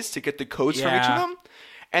eyes to get the codes from each of Yeah. them.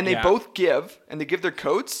 And they Yeah. both give, and they give their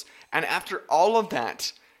codes. And after all of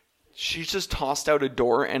that, she's just tossed out a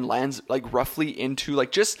door and lands like roughly into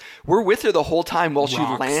like just we're with her the whole time while she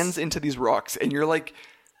Rocks. lands into these rocks, and you're like,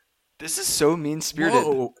 this is so mean spirited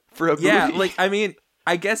Whoa. for a movie. Yeah, like I mean,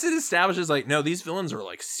 I guess it establishes like no, these villains are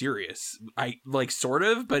like serious. I like sort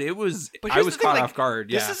of, but it was But I here's was the thing, caught like, off guard.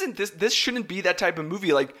 Yeah, This shouldn't be that type of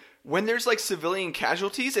movie. Like when there's like civilian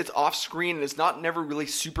casualties, it's off screen and it's not never really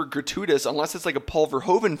super gratuitous unless it's like a Paul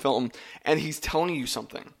Verhoeven film and he's telling you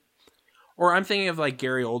something. Or I'm thinking of like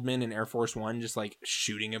Gary Oldman in Air Force One, just like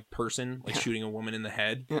shooting a person, like shooting a woman in the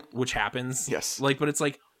head, which happens. Yes. Like, but it's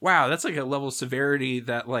like, wow, that's like a level of severity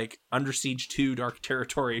that like Under Siege 2 Dark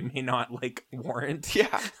Territory may not like warrant.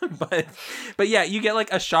 Yeah. but yeah, you get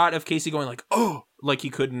like a shot of Casey going like, oh, like he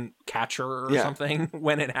couldn't catch her or Yeah. something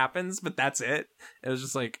when it happens, but that's it. It was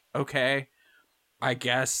just like, okay, I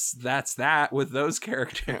guess that's that with those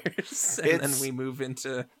characters. And then we move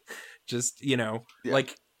into just, you know,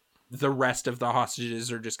 like the rest of the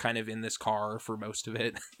hostages are just kind of in this car for most of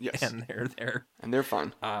it. Yes. And they're there. And they're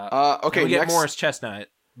fun. Okay, Okay, we get next, Morris Chestnut,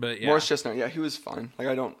 but yeah. Morris Chestnut, yeah, he was fine. Like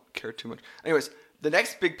I don't care too much. Anyways, the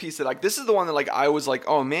next big piece that like this is the one that like I was like,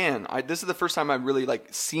 oh man, this is the first time I've really like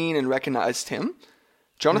seen and recognized him.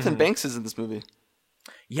 Jonathan Banks is in this movie.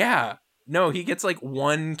 Yeah. No, he gets like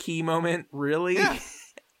one key moment, really. Yeah.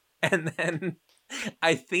 And then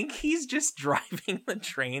I think he's just driving the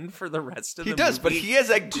train for the rest of the movie. He does, but he has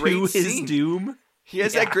that great to his scene. doom. He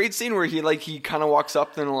has that great scene where he kind of walks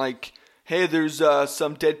up and like, hey, there's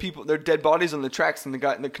some dead people, there are dead bodies on the tracks, and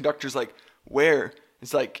the conductor's like, where?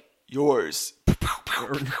 It's like, yours.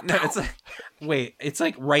 No, it's like, wait, it's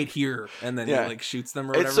like right here, and then he like shoots them or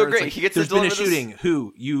whatever. It's so great. Like, He gets to there's been a deliver this- shooting.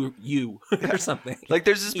 Who? You or something. Like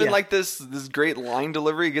there's just been Yeah. like this great line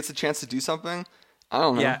delivery. He gets a chance to do something. I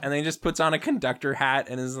don't know. Yeah, and then he just puts on a conductor hat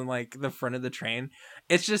and is in like the front of the train.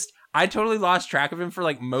 It's just I totally lost track of him for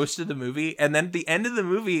like most of the movie, and then the end of the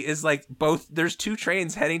movie is like there's two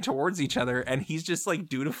trains heading towards each other, and he's just like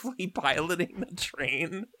dutifully piloting the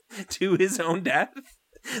train to his own death.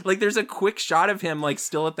 Like there's a quick shot of him like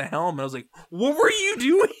still at the helm, and I was like, "What were you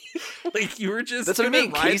doing? Like you were just That's what I gonna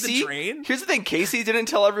mean. ride Casey. the train?" Here's the thing. Casey didn't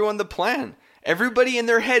tell everyone the plan. Everybody in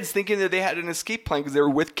their heads thinking that they had an escape plan because they were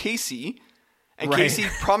with Casey. And Right. Casey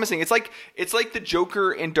promising, it's like the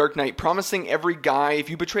Joker in Dark Knight promising every guy, if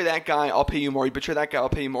you betray that guy, I'll pay you more. You betray that guy, I'll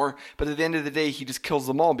pay you more. But at the end of the day, he just kills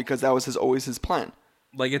them all because that was always his plan.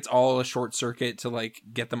 Like it's all a short circuit to like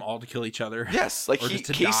get them all to kill each other. Yes, like Or just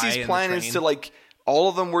to die Casey's in the plan is train. to like all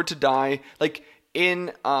of them were to die. Like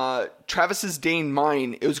in Travis's Dane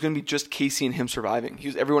mine, it was going to be just Casey and him surviving.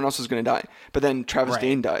 Everyone else was going to die, but then Travis Right.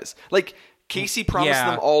 Dane dies. Like Casey promised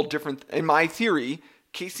Yeah. them all different. In my theory,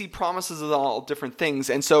 Casey promises them all different things,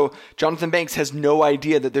 and so Jonathan Banks has no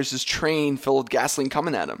idea that there's this train filled with gasoline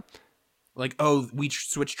coming at him. Like, oh, we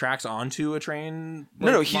switch tracks onto a train.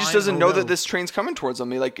 No, like, he just line? doesn't Oh, know no. that this train's coming towards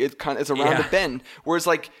him. It's around Yeah. a bend. Whereas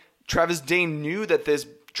like Travis Dane knew that this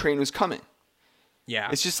train was coming. Yeah,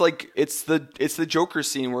 It's just like it's the Joker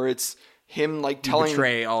scene where it's him like you telling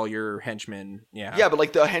betray all your henchmen. Yeah, yeah, but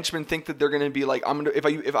like the henchmen think that they're gonna be like I'm gonna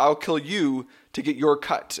if I'll kill you to get your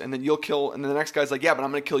cut, and then you'll kill, and then the next guy's like yeah, but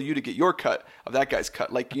I'm gonna kill you to get your cut of that guy's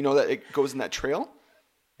cut. Like you know that it goes in that trail.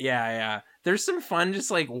 yeah. There's some fun, just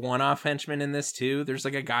like one-off henchmen in this too. There's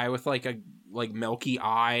like a guy with like a milky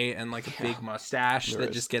eye and like a big mustache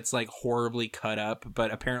that just gets like horribly cut up,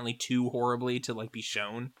 but apparently too horribly to like be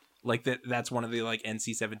shown. Like that's one of the like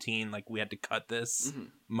NC-17 like we had to cut this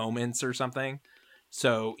moments or something.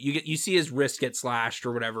 So you see his wrist get slashed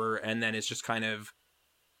or whatever, and then it's just kind of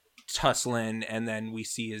tussling, and then we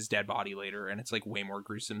see his dead body later, and it's like way more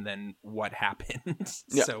gruesome than what happened.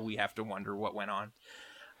 Yeah. So we have to wonder what went on.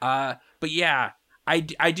 But yeah, I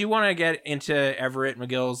do want to get into Everett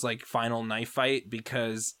McGill's like final knife fight,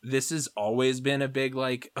 because this has always been a big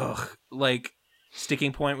like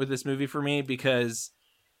sticking point with this movie for me, because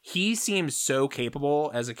he seems so capable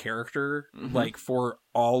as a character like for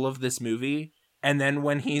all of this movie, and then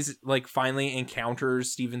when he's like finally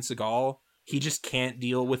encounters Steven Seagal, he just can't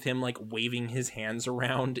deal with him like waving his hands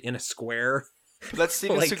around in a square. But that's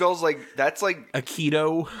Steven Like- Seagal's like that's like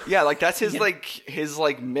Aikido. yeah, like that's his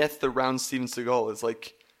like myth around Steven Seagal is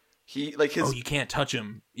like he like his Oh, you can't touch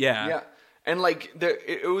him. Yeah. yeah. And like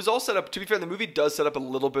it was all set up. To be fair, the movie does set up a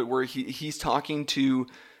little bit where he's talking to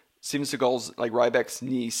Steven Seagal's like Ryback's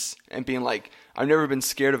niece and being like, "I've never been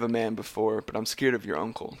scared of a man before, but I'm scared of your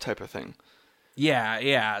uncle," type of thing. Yeah,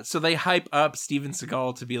 yeah. So they hype up Steven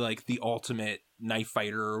Seagal to be like the ultimate knife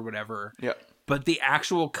fighter or whatever. Yeah. But the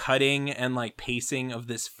actual cutting and like pacing of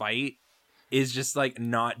this fight is just like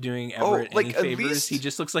not doing Everett any favors. Least, he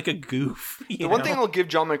just looks like a goof. The one thing I'll give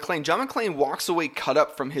John McClane walks away cut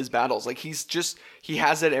up from his battles. Like he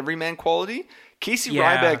has that everyman quality. Casey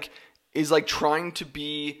Ryback is like trying to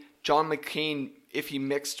be John McClane if he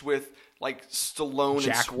mixed with like Stallone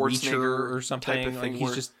Jack and Schwarzenegger or something. Type of thing like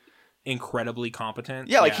he's just incredibly competent.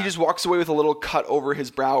 Yeah, like he just walks away with a little cut over his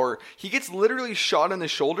brow, or he gets literally shot in the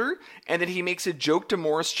shoulder, and then he makes a joke to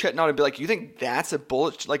Morris Chetnod and be like, "You think that's a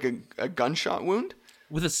bullet, like a gunshot wound?"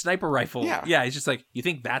 With a sniper rifle. Yeah, he's just like, "You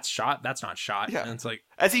think that's shot? That's not shot." Yeah. And it's like,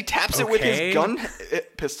 as he taps it with his gun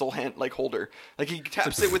pistol hand like holder, like he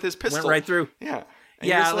taps it with his pistol, went right through. Yeah, and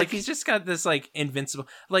yeah, like he's just got this like invincible,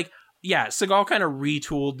 like. Yeah, Seagal kind of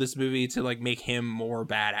retooled this movie to like make him more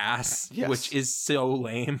badass, which is so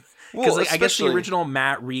lame. Because like I guess the original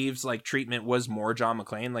Matt Reeves like treatment was more John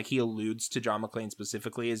McClane. Like he alludes to John McClane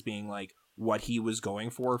specifically as being like what he was going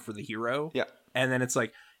for the hero. Yeah, and then it's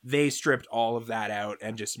like they stripped all of that out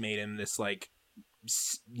and just made him this like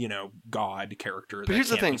god character. But here's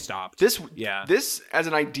the thing: stopped. This as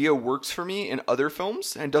an idea works for me in other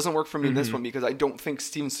films and doesn't work for me in this one because I don't think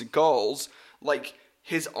Steven Seagal's like.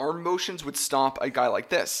 His arm motions would stop a guy like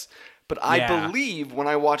this. But I believe when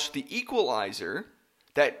I watched The Equalizer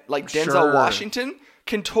that like Denzel Washington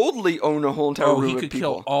can totally own a whole entire room of people. He could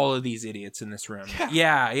kill all of these idiots in this room.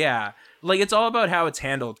 Yeah. Like it's all about how it's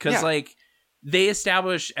handled. Because like they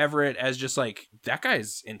establish Everett as just like, that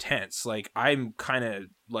guy's intense. Like I'm kind of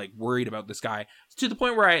like worried about this guy to the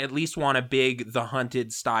point where I at least want a big The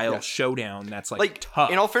Hunted style showdown that's like tough.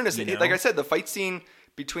 In all fairness, like I said, the fight scene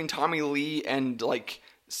between Tommy Lee and like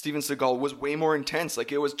Steven Seagal was way more intense.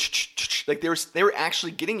 Like it was like they were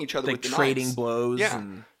actually getting each other like with the trading knives. blows. Yeah,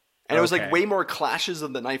 and it was like way more clashes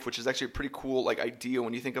of the knife, which is actually a pretty cool like idea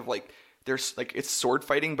when you think of like there's like it's sword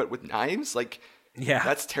fighting but with knives. Like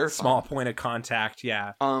that's terrifying. Small point of contact.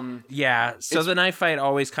 Yeah. So the knife fight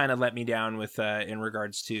always kind of let me down with in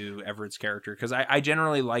regards to Everett's character because I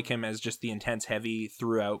generally like him as just the intense heavy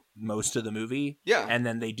throughout most of the movie. Yeah, and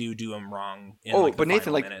then they do him wrong. But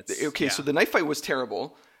Nathan, like so the knife fight was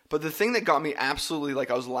terrible. But the thing that got me absolutely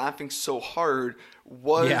like I was laughing so hard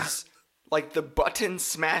was like the button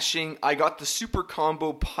smashing. I got the super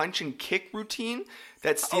combo punch and kick routine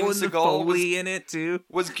that Steven Seagal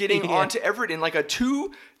was getting onto Everett in like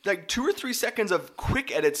 2 or 3 seconds of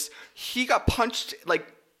quick edits. He got punched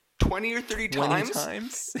like 20 or 30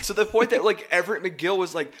 times. So the point that like Everett McGill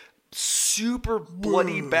was like super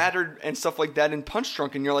bloody battered and stuff like that and punch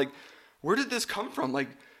drunk, and you're like, where did this come from? Like,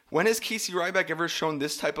 when has Casey Ryback ever shown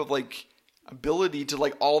this type of like ability to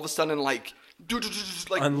like all of a sudden like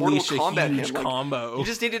like unleash Mortal Kombat a huge him? combo. He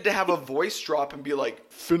just needed to have a voice drop and be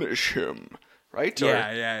like, finish him. Right?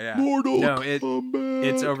 Yeah. Mortal Kombat.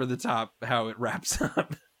 It's over the top how it wraps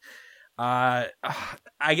up. I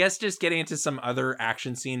guess just getting into some other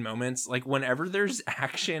action scene moments, like whenever there's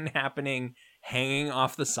action happening hanging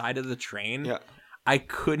off the side of the train, I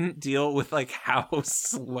couldn't deal with like how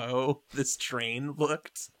slow this train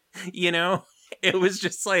looked. You know? It was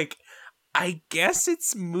just like, I guess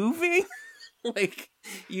it's moving. Like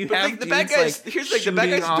you have like, the bad guys. Like, here's like the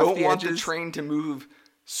bad guys don't want the train to move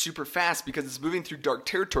super fast because it's moving through dark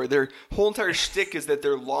territory. Their whole entire shtick is that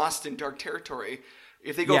they're lost in dark territory.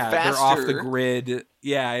 If they go faster, they're off the grid.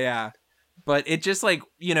 Yeah. But it just like,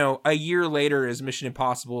 a year later is Mission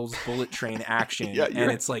Impossible's bullet train action.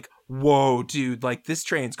 And it's like, whoa, dude, like this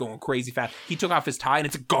train's going crazy fast. He took off his tie and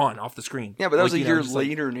it's gone off the screen. Yeah, but that was a year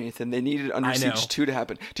later, Nathan. They needed Under Siege 2 to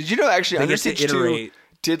happen. Did you know actually Under Siege 2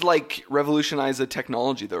 did like revolutionize the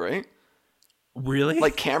technology though, right? Really?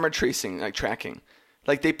 Like camera tracing, like tracking.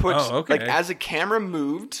 Like they put, like as a camera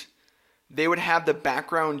moved, they would have the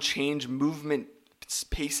background change movement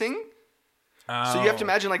pacing. So you have to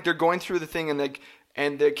imagine like they're going through the thing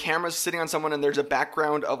and the camera's sitting on someone and there's a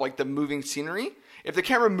background of like the moving scenery. If the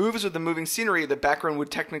camera moves with the moving scenery, the background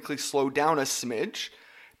would technically slow down a smidge.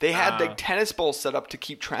 They had like tennis balls set up to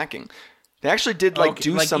keep tracking. They actually did do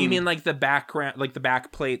like, some. You mean like the background, like the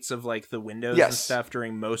back plates of like the windows and stuff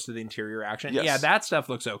during most of the interior action? Yes. Yeah, that stuff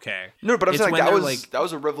looks okay. No, but I'm saying like that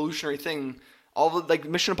was a revolutionary thing. All the like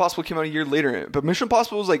Mission Impossible came out a year later, but Mission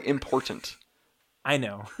Impossible was like important. I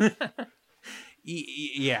know.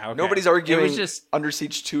 Yeah, okay. Nobody's arguing. It was just Under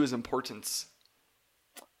Siege 2 is importance.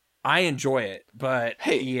 I enjoy it, but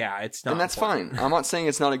hey, yeah, it's not. And that's important. fine. I'm not saying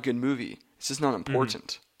it's not a good movie. It's just not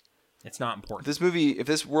important. It's not important. If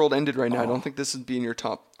this world ended right now, I don't think this would be in your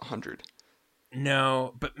top 100.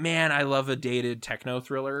 No, but man, I love a dated techno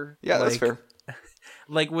thriller. Yeah, that's fair.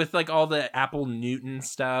 Like with like all the Apple Newton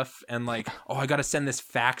stuff and like, oh, I got to send this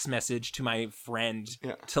fax message to my friend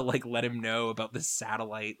to like let him know about this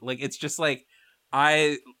satellite. Like, it's just like,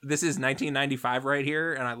 this is 1995 right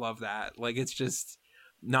here. And I love that. Like, it's just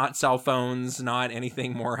not cell phones, not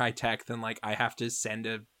anything more high tech than like, I have to send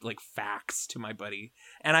a like fax to my buddy.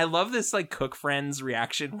 And I love this like Cook Friends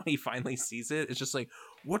reaction when he finally sees it. It's just like,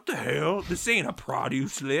 what the hell? This ain't a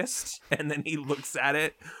produce list. And then he looks at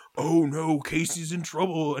it. Oh no, Casey's in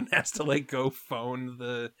trouble, and has to like go phone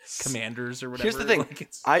the commanders or whatever. Here's the thing: like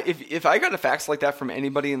if I got a fax like that from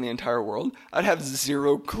anybody in the entire world, I'd have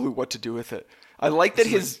zero clue what to do with it. I like that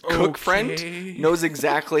his cook friend knows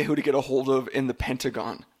exactly who to get a hold of in the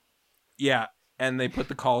Pentagon. Yeah, and they put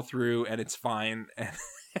the call through, and it's fine, and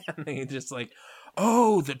they just like,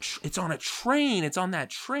 oh, it's on a train. It's on that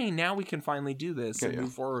train. Now we can finally do this and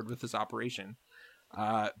move forward with this operation.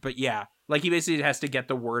 But yeah, like he basically has to get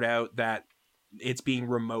the word out that it's being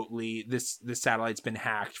remotely, this satellite's been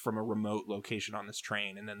hacked from a remote location on this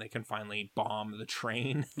train, and then they can finally bomb the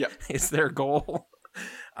train. Yep. Is their goal.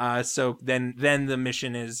 So then the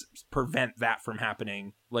mission is prevent that from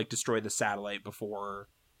happening, like destroy the satellite before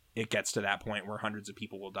it gets to that point where hundreds of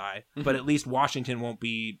people will die. Mm-hmm. But at least Washington won't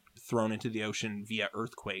be thrown into the ocean via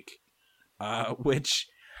earthquake, which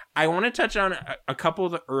I want to touch on a couple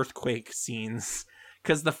of the earthquake scenes.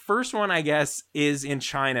 Because the first one, I guess, is in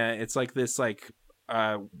China. It's like this like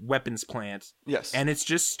weapons plant. Yes. And it's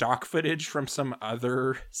just stock footage from some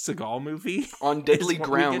other Seagal movie. On Deadly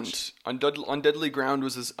Ground. On Deadly Ground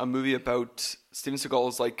was a movie about Steven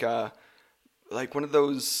Seagal's like one of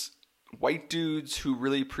those white dudes who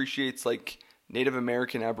really appreciates like Native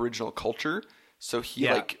American Aboriginal culture. So he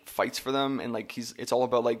like fights for them, and like it's all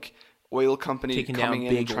about like oil company coming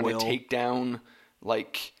in and trying to take down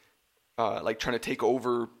trying to take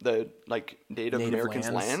over the like Native Americans'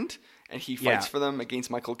 land, and he fights for them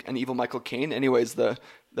against an evil Michael Caine. Anyways, the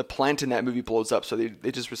plant in that movie blows up, so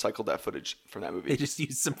they just recycled that footage from that movie. They just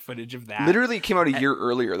used some footage of that. Literally, it came out a year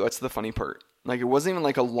earlier. That's the funny part. Like, it wasn't even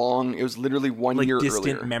like a long. It was literally 1 year earlier.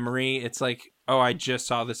 Distant memory. It's like, oh, I just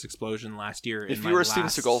saw this explosion last year. If you were a Steven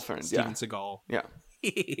Seagal fan, Steven Seagal. Yeah.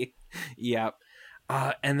 Yeah.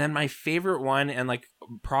 And then my favorite one, and like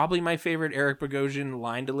probably my favorite Eric Bogosian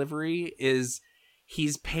line delivery, is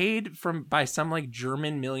he's paid by some like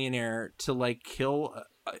German millionaire to like kill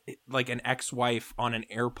like an ex-wife on an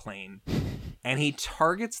airplane, and he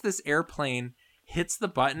targets this airplane, hits the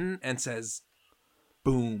button, and says,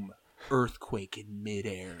 "Boom, earthquake in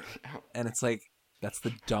midair," and it's like, that's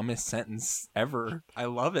the dumbest sentence ever. I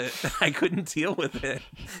love it. I couldn't deal with it.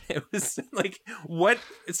 It was like, what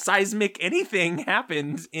seismic anything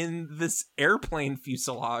happened in this airplane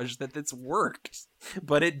fuselage that's worked?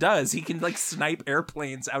 But it does. He can like snipe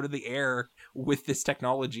airplanes out of the air with this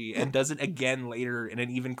technology, and does it again later in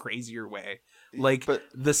an even crazier way. Like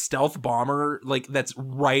the stealth bomber, like that's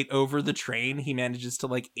right over the train. He manages to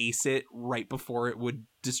like ace it right before it would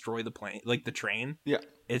destroy the plane, like the train. Yeah.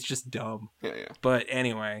 It's just dumb. Yeah. But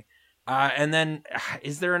anyway, and then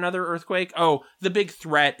is there another earthquake? Oh, the big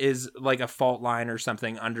threat is like a fault line or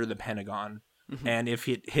something under the Pentagon. Mm-hmm. And if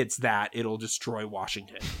it hits that, it'll destroy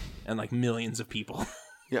Washington and like millions of people.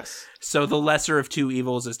 Yes. So the lesser of two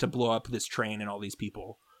evils is to blow up this train and all these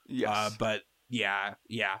people. Yes. But yeah.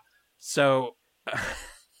 So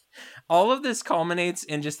all of this culminates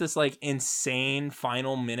in just this like insane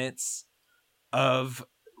final minutes of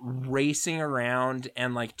racing around,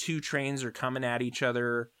 and like two trains are coming at each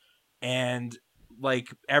other, and like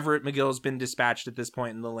Everett McGill's been dispatched at this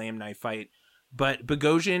point in the lame knife fight, but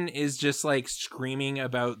Bogosian is just like screaming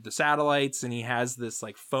about the satellites, and he has this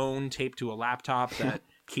like phone taped to a laptop that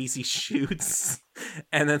Casey shoots,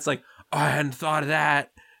 and it's like, oh, I hadn't thought of that.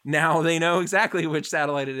 Now they know exactly which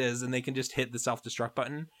satellite it is, and they can just hit the self-destruct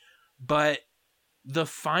button. But the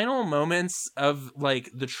final moments of like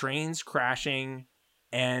the trains crashing,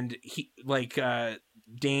 and he like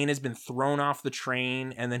Dane has been thrown off the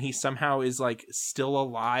train, and then he somehow is like still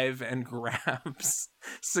alive and grabs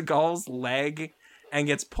Seagal's leg and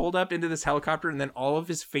gets pulled up into this helicopter, and then all of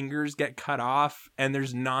his fingers get cut off, and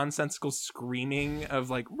there's nonsensical screaming of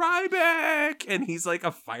like Ryback, and he's like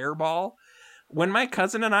a fireball. When my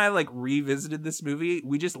cousin and I like revisited this movie,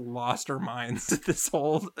 we just lost our minds at this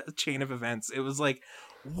whole chain of events. It was like,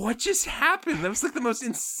 what just happened? That was like the most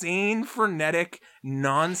insane, frenetic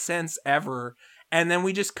nonsense ever. And then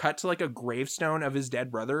we just cut to like a gravestone of his dead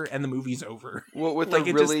brother, and the movie's over. Well, with like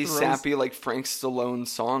a really sappy like Frank Stallone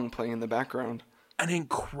song playing in the background. an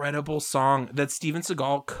incredible song that Steven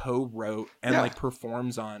Seagal co-wrote and like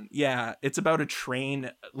performs on. Yeah, it's about a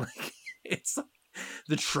train, like it's like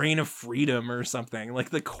the Train of Freedom or something.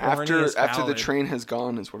 Like the corniest after the ballad. train has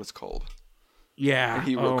gone is what it's called. Yeah, And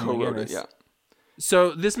he co-wrote it. Yeah.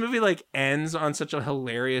 So this movie like ends on such a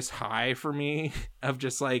hilarious high for me of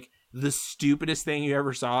just like the stupidest thing you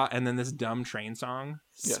ever saw, and then this dumb train song.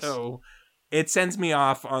 Yes. So it sends me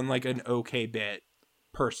off on like an okay bit.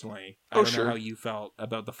 Personally, I don't know how you felt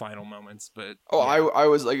about the final moments, but I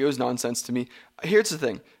was like, it was nonsense to me. Here's the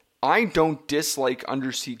thing: I don't dislike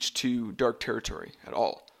Under Siege 2: Dark Territory at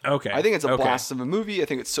all. Okay, I think it's a blast of a movie. I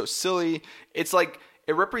think it's so silly. It's like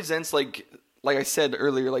it represents like I said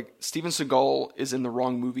earlier, like Steven Seagal is in the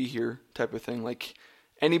wrong movie here, type of thing. Like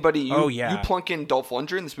anybody, you plunk in Dolph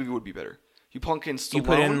Lundgren, this movie would be better. You plunk in Stallone. You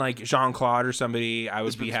put in like Jean-Claude or somebody, I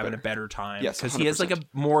would be having a better time. Yes, because he has like a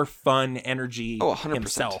more fun energy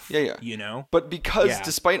himself. Yeah. You know? But because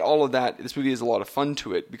despite all of that, this movie has a lot of fun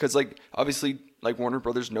to it. Because like obviously like Warner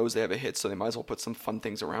Brothers knows they have a hit, so they might as well put some fun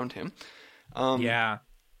things around him.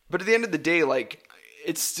 But at the end of the day, like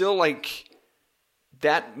it's still like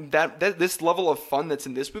that this level of fun that's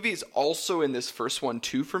in this movie is also in this first one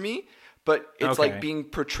too for me. But it's like being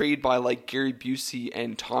portrayed by like Gary Busey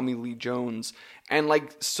and Tommy Lee Jones, and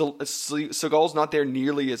like Seagal's not there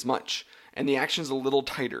nearly as much, and the action's a little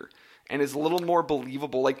tighter, and it's a little more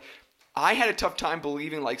believable. Like I had a tough time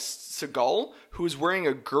believing like Seagal, who's wearing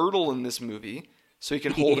a girdle in this movie, so he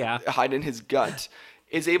can hide in his gut,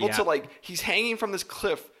 is able to like he's hanging from this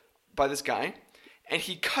cliff by this guy, and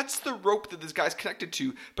he cuts the rope that this guy's connected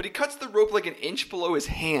to, but he cuts the rope like an inch below his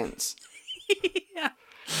hands.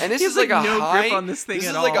 And this is like a high on this thing. This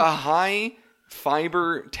is like a high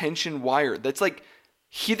fiber tension wire. That's like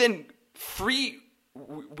he then free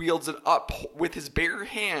wields it up with his bare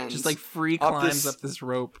hands, just like free climbs up this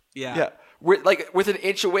rope. Yeah. With an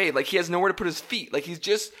inch away, like he has nowhere to put his feet. Like he's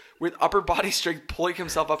just with upper body strength pulling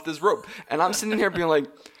himself up this rope. And I'm sitting here being like,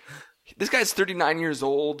 this guy's 39 years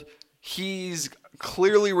old. He's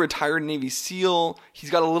clearly retired Navy SEAL. He's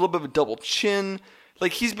got a little bit of a double chin.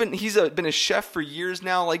 Like he's been a chef for years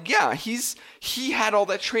now. Like he had all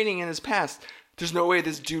that training in his past. There's no way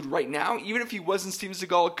this dude right now, even if he wasn't Steven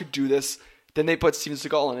Seagal, could do this. Then they put Steven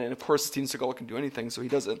Seagal in it, and of course Steven Seagal can do anything, so he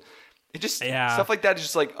doesn't. It just stuff like that is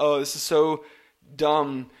just like, oh, this is so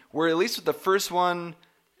dumb. Where at least with the first one,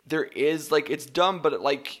 there is like it's dumb, but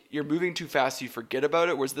like you're moving too fast, you forget about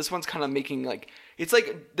it. Whereas this one's kind of making like it's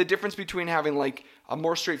like the difference between having like a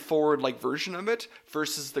more straightforward like version of it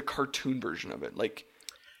versus the cartoon version of it, like.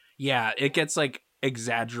 Yeah, it gets like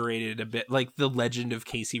exaggerated a bit, like the legend of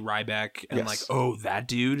Casey Ryback, and like, oh, that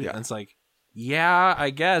dude. Yeah. And it's like, yeah,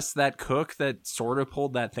 I guess that cook that sort of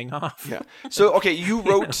pulled that thing off. Yeah. So okay, you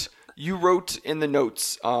wrote in the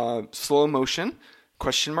notes, slow motion ?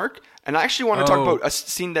 And I actually want to talk about a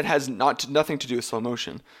scene that has nothing to do with slow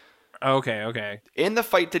motion. Okay. In the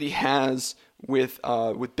fight that he has with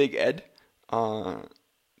Big Ed,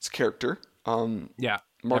 his character,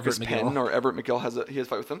 Marcus Penn or Everett McGill has a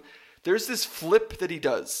fight with him. There's this flip that he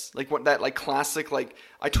does, like what that like classic like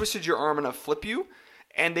I twisted your arm and I flip you,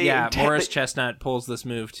 and Morris Chestnut pulls this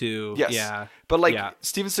move too. Yes, but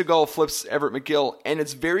Steven Seagal flips Everett McGill, and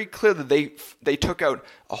it's very clear that they took out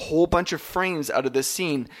a whole bunch of frames out of this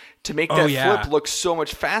scene to make that flip look so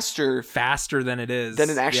much faster than it is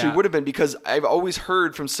than it actually would have been. Because I've always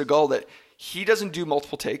heard from Seagal that he doesn't do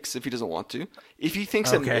multiple takes if he doesn't want to. If he thinks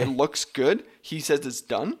that it looks good, he says it's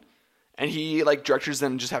done. And he like directors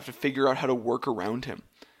them just have to figure out how to work around him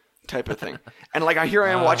type of thing. And like I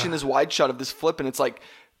am watching this wide shot of this flip, and it's like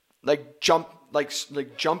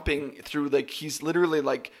jumping through, like he's literally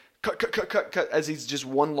like cut as he's just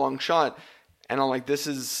one long shot. And I'm like, this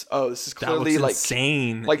is clearly like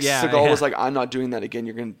insane. Like Seagal was like, I'm not doing that again.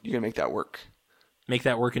 You're gonna make that work. Make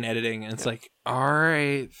that work in editing, and it's like, all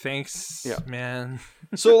right, thanks, man.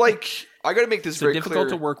 So like, I got to make this very difficult clear.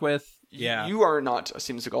 To work with. Yeah, you are not a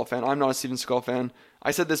Steven Seagal fan. I'm not a Steven Seagal fan.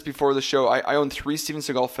 I said this before the show. I own 3 Steven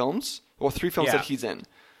Seagal films. Well, 3 films that he's in.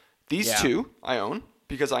 These 2 I own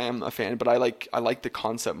because I am a fan, but I like the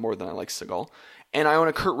concept more than I like Seagal. And I own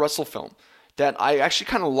a Kurt Russell film that I actually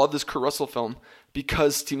kind of love. This Kurt Russell film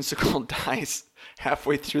because Steven Seagal dies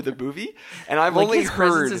halfway through the movie, and I've only his heard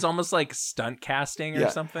presence is almost like stunt casting or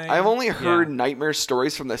something. I've only heard nightmare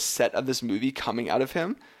stories from the set of this movie coming out of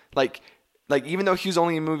him. Like even though he was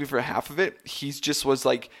only in the movie for half of it, he just was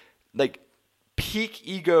like peak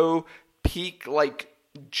ego, peak like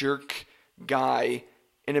jerk guy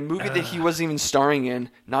in a movie that he wasn't even starring in,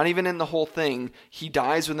 not even in the whole thing. He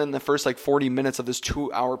dies within the first like 40 minutes of this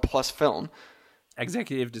 2-hour plus film.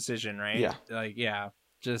 Executive decision, right? Yeah. Like, yeah.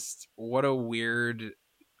 Just what a weird,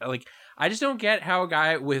 like, I just don't get how a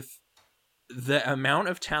guy with the amount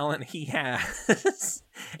of talent he has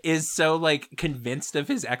is so like convinced of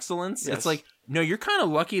his excellence. Yes. It's like, no, you're kind of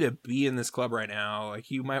lucky to be in this club right now.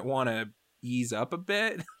 Like, you might want to ease up a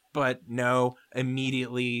bit, but no,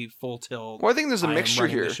 immediately full tilt. Well, I think there's a I am mixture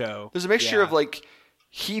running here. the show. There's a mixture Yeah. of like,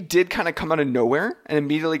 he did kind of come out of nowhere and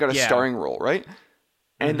immediately got a Yeah. starring role, right?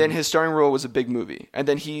 And then his starring role was a big movie. And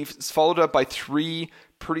then he followed up by 3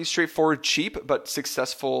 pretty straightforward, cheap, but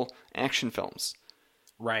successful action films.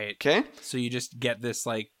 Right. Okay? So you just get this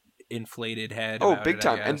like inflated head. Oh, about big it,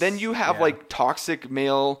 I time. And then guess. you have Yeah. like toxic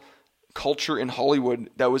male culture in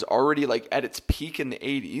Hollywood that was already like at its peak in the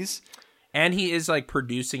 80s. And he is like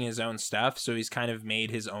producing his own stuff, so he's kind of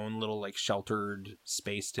made his own little like sheltered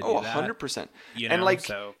space to do Oh, that. 100%. You And know? like,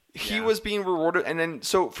 So, he yeah. was being rewarded. And then,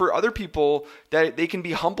 so for other people that they can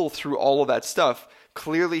be humble through all of that stuff,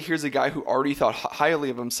 clearly here's a guy who already thought highly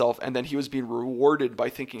of himself, and then he was being rewarded by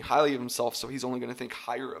thinking highly of himself, so he's only going to think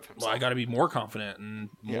higher of himself. Well, I got to be more confident and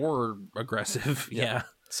more aggressive. Yeah.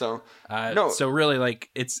 So, No. So really, like,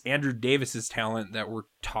 it's Andrew Davis's talent that we're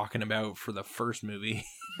talking about for the first movie.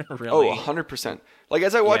 Really. oh, 100%. Like,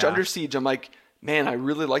 as I watch Yeah. Under Siege, I'm like, man, I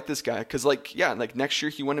really like this guy. Because, like, yeah, like next year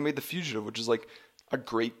he went and made The Fugitive, which is like a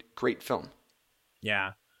great, great film.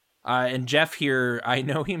 Yeah. And Jeff here, I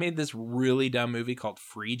know he made this really dumb movie called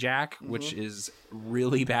Free Jack, which is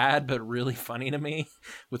really bad, but really funny to me,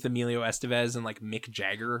 with Emilio Estevez and like Mick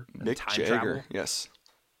Jagger. And Mick time Jagger, travel. yes.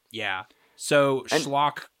 Yeah. So And-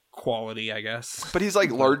 schlock quality, I guess. But he's like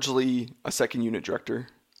largely a second unit director.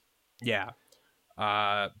 Yeah.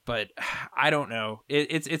 But I don't know.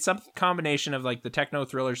 It's some combination of like the techno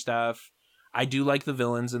thriller stuff. I do like the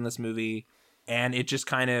villains in this movie, and it just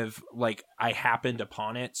kind of like I happened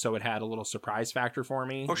upon it, so it had a little surprise factor for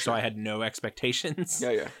me. Oh, So sure. I had no expectations.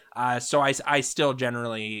 Yeah, yeah. So I still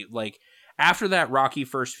generally like after that rocky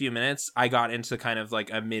first few minutes, I got into kind of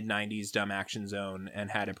like a mid-90s dumb action zone and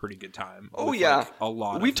had a pretty good time. Oh, with, yeah. like, a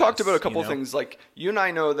lot. We've of talked this, about a couple you know? things. Like, you and I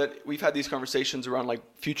know that we've had these conversations around like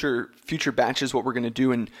future batches, what we're going to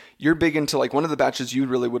do. And you're big into like one of the batches you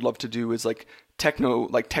really would love to do is like techno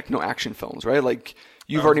action films, right? Like,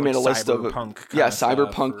 you've already like made a list of cyberpunk yeah, kinda stuff,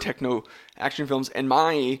 cyberpunk or- techno action films. And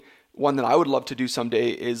my one that I would love to do someday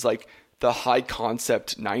is like the high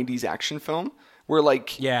concept 90s action film where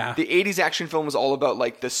like Yeah. the 80s action film was all about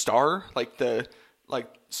like the star, like the like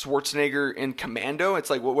Schwarzenegger in Commando. It's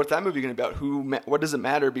like, what's that movie going to be about? What does it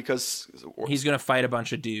matter? Because He's gonna fight a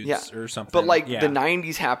bunch of dudes yeah, or something. But like yeah. the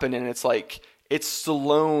 90s happen, and it's like it's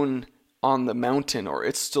Stallone on the mountain, or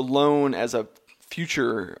it's Stallone as a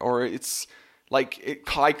future, or it's like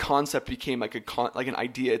high concept became like an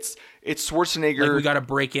idea. It's Schwarzenegger. Like we got to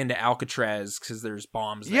break into Alcatraz because there's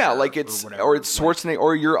bombs. There, yeah, like it's whatever. or it's Schwarzenegger,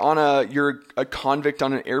 or you're a convict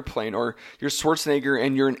on an airplane, or you're Schwarzenegger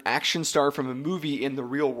and you're an action star from a movie in the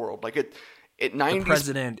real world. Like it the 90s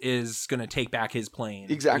president is gonna take back his plane.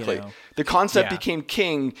 Exactly. You know? The concept Yeah. became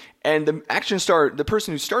king, and the action star, the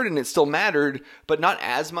person who started in it, still mattered, but not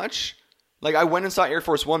as much. Like, I went and saw Air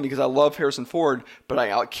Force One because I love Harrison Ford, but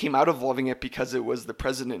I came out of loving it because it was the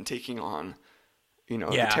president taking on, Yeah.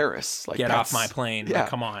 the terrorists. Like, Get off that's- my plane. Yeah, Like,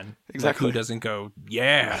 come on. exactly. Like, who doesn't go,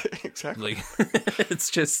 yeah. exactly. Like, it's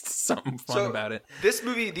just something fun about it. These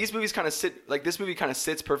movies kind of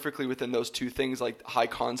sits perfectly within those two things, like high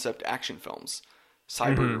concept action films,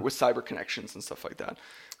 with cyber connections and stuff like that.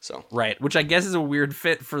 So Right, which I guess is a weird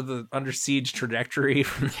fit for the Under Siege trajectory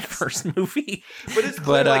from the first movie. But it's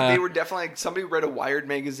clear, But, like, they were definitely, like, somebody read a Wired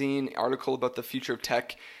magazine article about the future of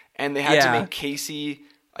tech, and they had to Yeah. make Casey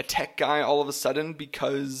a tech guy all of a sudden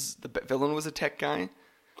because the villain was a tech guy.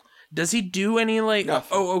 Does he do any like? Nothing.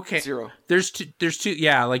 Oh, okay. Zero. There's two.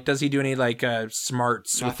 Yeah, like does he do any like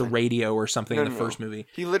smarts with the Nothing. radio or something in the No. first movie?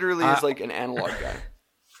 He literally is like an analog guy.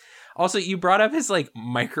 Also, you brought up his like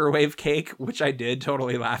microwave cake, which I did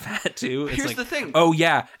totally laugh at too. It's Here's like, the thing. Oh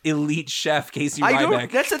yeah, elite chef Casey I Ryback.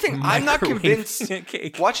 don't. That's the thing. I'm not microwave convinced.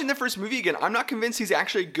 cake. Watching the first movie again, I'm not convinced he's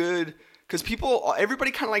actually good because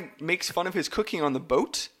everybody kind of like makes fun of his cooking on the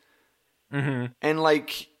boat, and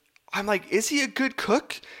like. I'm like, is he a good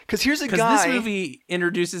cook? Because here's a Because guy. this movie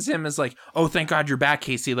introduces him as like, oh, thank God you're back,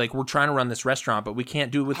 Casey. Like, we're trying to run this restaurant, but we can't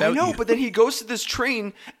do it without I know, you. but then he goes to this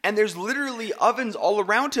train and there's literally ovens all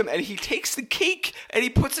around him, and he takes the cake and he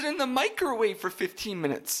puts it in the microwave for 15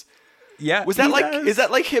 minutes. Yeah, Was that he like? does. Is that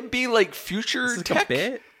like him being like future Is this tech? like a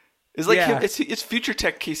bit? It's like Yeah. him. It's future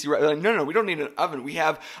tech, Casey. Right? Like, no, we don't need an oven. We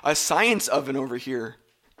have a science oven over here.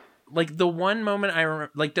 Like the one moment I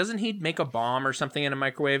remember, like, doesn't he make a bomb or something in a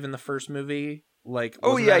microwave in the first movie? Like,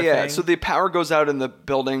 Oh wasn't yeah, that a yeah. thing? So the power goes out in the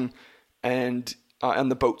building, and on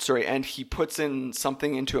the boat, sorry, and he puts in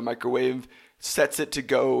something into a microwave, sets it to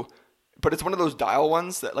go, but it's one of those dial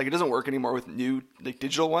ones that like it doesn't work anymore with new like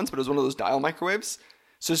digital ones, but it was one of those dial microwaves.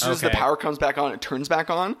 So as soon as the power comes back on, it turns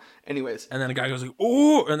back on. Anyways. And then the guy goes like,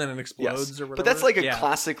 "Ooh," and then it explodes or whatever. But that's like a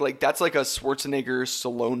classic, like that's like a Schwarzenegger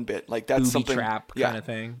Stallone bit. Like that's booby something trap kind of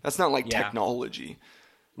thing. That's not like technology.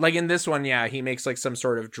 Like in this one, he makes like some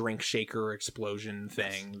sort of drink shaker explosion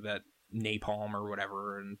thing that napalm or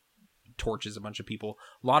whatever and torches a bunch of people.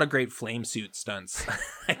 A lot of great flame suit stunts,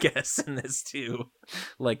 I guess, in this too.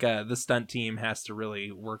 Like the stunt team has to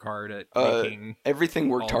really work hard at making everything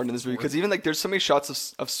worked hard in this movie, because even like there's so many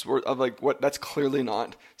shots of like what that's clearly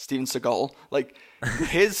not Steven Seagal. Like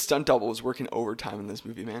his stunt double was working overtime in this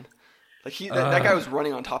movie, man. Like that guy was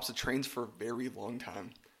running on tops of trains for a very long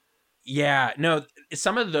time. Yeah, no,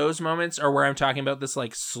 some of those moments are where I'm talking about this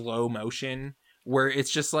like slow motion where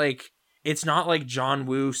it's just like, it's not like John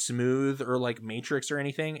Woo smooth or like Matrix or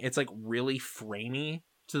anything. It's like really framey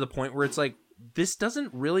to the point where it's like, this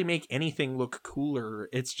doesn't really make anything look cooler.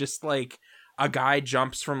 It's just like a guy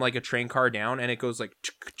jumps from like a train car down and it goes like.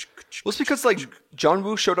 Well, it's because like John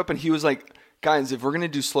Woo showed up and he was like, guys, if we're going to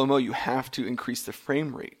do slow-mo, you have to increase the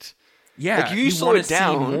frame rate. Yeah, like if you slow it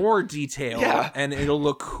down, see more detail, and it'll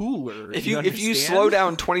look cooler. If you slow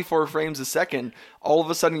down 24 frames a second, all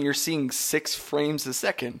of a sudden you're seeing 6 frames a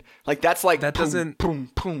second. Like that's like that boom, doesn't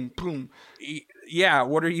boom, boom, boom. Yeah,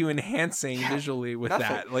 what are you enhancing visually with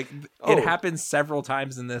that? Like it happens several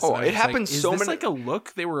times in this. It happens like, so is this many. Like a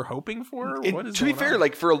look they were hoping for? What is to be fair, on?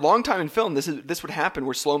 like for a long time in film, this would happen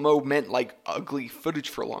where slow mo meant like ugly footage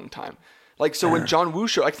for a long time. Like, so when John Woo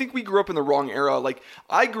showed, I think we grew up in the wrong era. Like,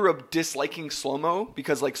 I grew up disliking slow-mo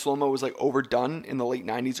because, like, slow-mo was, like, overdone in the late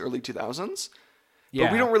 90s, early 2000s. Yeah.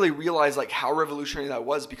 But we don't really realize, like, how revolutionary that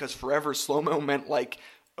was because forever slow-mo meant, like,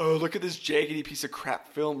 oh, look at this jaggedy piece of crap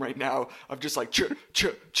film right now of just, like, ch.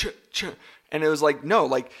 And it was like, no,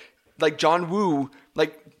 like John Woo,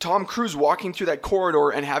 like, Tom Cruise walking through that corridor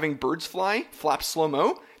and having birds flap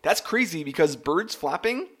slow-mo. That's crazy because birds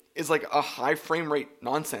flapping is, like, a high frame rate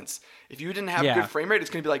nonsense. If you didn't have good frame rate, it's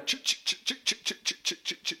going to be like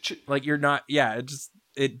like you're not. Yeah,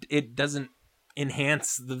 it doesn't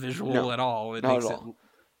enhance the visual at all. It makes it.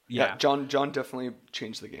 Yeah, John definitely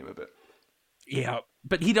changed the game a bit. Yeah,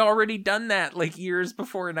 but he'd already done that like years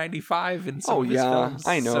before '95 in some of his films.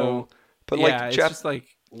 I know. So, but like, it's just like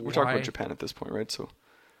we're talking about Japan at this point, right? So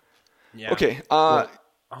yeah. Okay.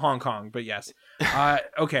 Hong Kong, but yes.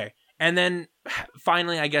 Okay. And then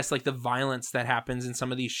finally, I guess, like the violence that happens in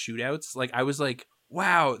some of these shootouts, like I was like,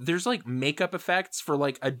 wow, there's like makeup effects for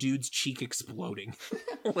like a dude's cheek exploding.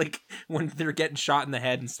 Like when they're getting shot in the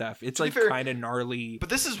head and stuff. It's like kind of gnarly. But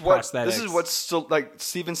this is what's still like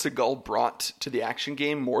Steven Seagal brought to the action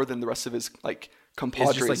game more than the rest of his like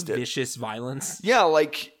compadres just, like, did. Vicious violence. Yeah,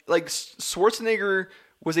 like Schwarzenegger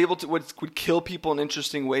was able to would kill people in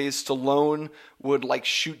interesting ways. Stallone would like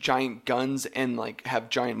shoot giant guns and like have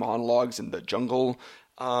giant monologues in the jungle.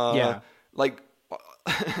 Like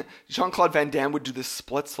Jean-Claude Van Damme would do the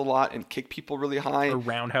splits a lot and kick people really high, or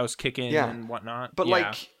roundhouse kicking and whatnot. But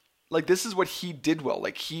like this is what he did well.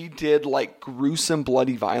 Like he did like gruesome,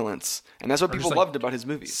 bloody violence, and that's what people loved about his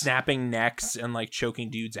movies. Snapping necks and like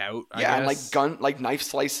choking dudes out. And like knife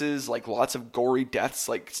slices, like lots of gory deaths,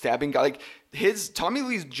 like stabbing guy. Like Tommy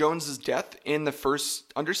Lee Jones's death in the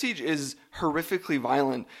first Under Siege is horrifically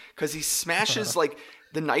violent because he smashes like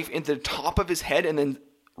the knife into the top of his head and then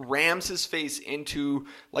rams his face into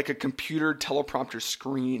like a computer teleprompter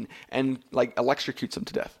screen and like electrocutes him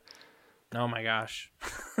to death. Oh my gosh.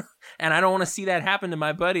 And I don't want to see that happen to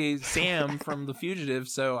my buddy Sam from The Fugitive,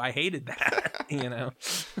 so I hated that, you know.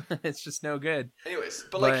 It's just no good. Anyways,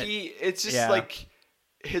 but like it's just like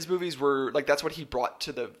his movies were like, that's what he brought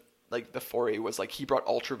to the foray, was like he brought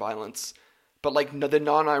ultra violence, but like the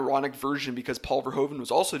non-ironic version, because Paul Verhoeven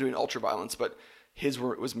was also doing ultra violence, but his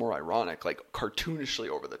was more ironic, like cartoonishly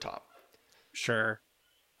over the top. Sure.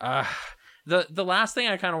 The last thing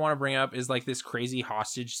I kind of want to bring up is like this crazy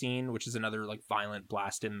hostage scene, which is another like violent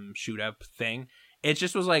blast and shoot up thing. It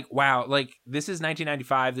just was like, wow, like this is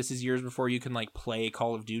 1995. This is years before you can like play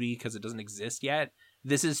Call of Duty because it doesn't exist yet.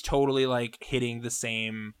 This is totally like hitting the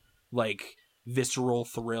same like visceral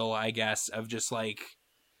thrill, I guess, of just like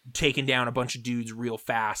taking down a bunch of dudes real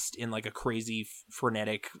fast in like a crazy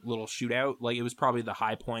frenetic little shootout. Like it was probably the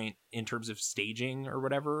high point in terms of staging or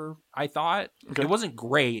whatever, I thought. Okay. It wasn't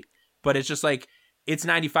great, but it's just like, it's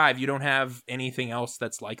 95. You don't have anything else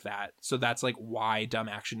that's like that. So that's like why dumb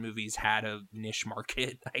action movies had a niche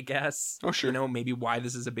market, I guess. Oh, sure. You know, maybe why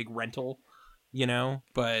this is a big rental, you know,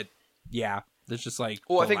 but yeah. That's just like,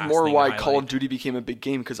 Well, I the think last more thing why to Call of highlight. Duty became a big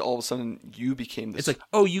game because all of a sudden you became this. It's like,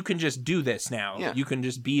 oh, you can just do this now. Yeah. You can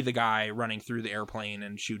just be the guy running through the airplane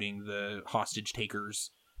and shooting the hostage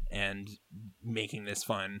takers and making this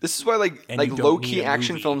fun. This is why And you don't low need key a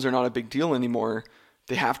action movie. films are not a big deal anymore.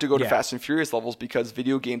 They have to go to Yeah. Fast and Furious levels because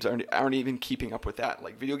video games aren't even keeping up with that.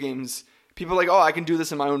 Like video games, people are like, oh, I can do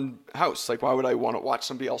this in my own house. Like, why would I want to watch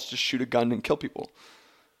somebody else just shoot a gun and kill people?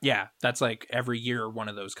 Yeah, that's like every year one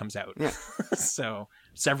of those comes out. Yeah. So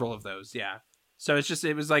several of those, yeah. So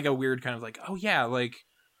it was like a weird kind of like, oh yeah, like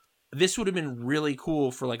this would have been really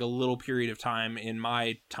cool for like a little period of time in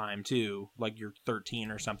my time too. Like you're 13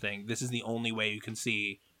 or something. This is the only way you can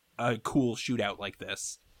see a cool shootout like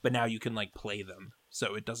this. But now you can like play them.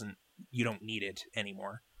 So you don't need it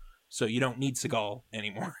anymore. So you don't need Seagal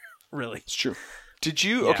anymore, really. It's true. Did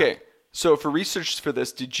you? Yeah. Okay. So for research for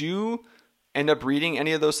this, did you end up reading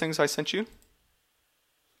any of those things I sent you?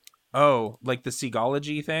 Oh, like the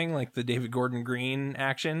Seagology thing, like the David Gordon Green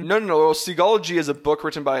action? No. Well, Seagology is a book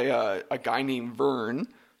written by a guy named Vern,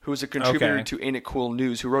 who is a contributor Okay. to Ain't It Cool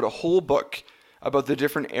News, who wrote a whole book about the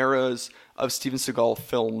different eras of Steven Seagal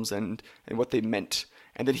films and what they meant.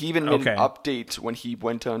 And then he even made Okay. an update when he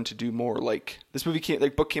went on to do more like this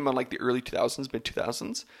book came out like the early 2000s, mid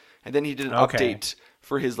 2000s, and then he did an Okay. update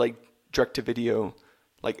for his like direct to video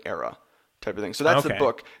like era type of thing. So that's the Okay.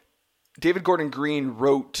 book. David Gordon Green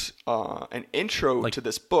wrote an intro to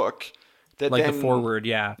this book that Like then, the forward,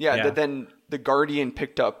 yeah. that then the Guardian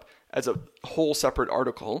picked up as a whole separate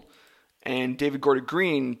article, and David Gordon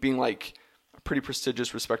Green, being like a pretty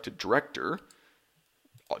prestigious, respected director,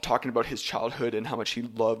 talking about his childhood and how much he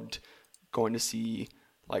loved going to see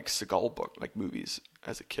like Seagal movies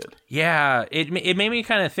as a kid. Yeah, it made me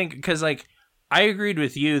kind of think, because like I agreed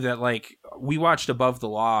with you that like we watched Above the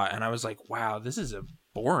Law and I was like, wow, this is a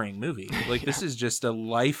boring movie. Like this is just a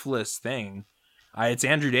lifeless thing. It's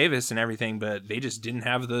Andrew Davis and everything, but they just didn't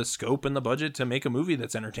have the scope and the budget to make a movie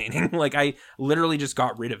that's entertaining. Like I literally just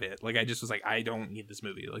got rid of it. Like I just was like, I don't need this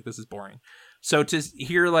movie. Like this is boring. So to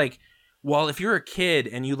hear like, well, if you're a kid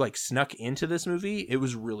and you like snuck into this movie, it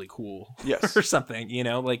was really cool. Yes. Or something, you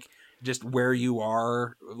know, like just where you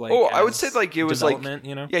are. Like, Oh, I would as say like it was like development,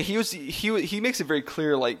 you know. yeah, he makes it very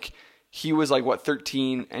clear like he was like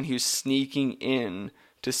 13 and he was sneaking in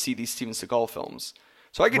to see these Steven Seagal films.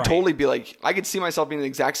 So I could Right. totally be like, I could see myself being in the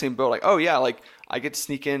exact same boat. Like, oh yeah, like I get to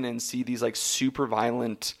sneak in and see these like super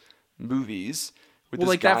violent movies with Well,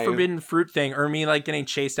 this like guy. that forbidden fruit thing, or me like getting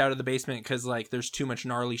chased out of the basement because like there's too much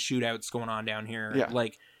gnarly shootouts going on down here. Yeah.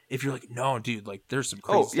 Like if you're like, no, dude, like there's some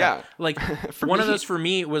crazy stuff. yeah. Like For one of me- those for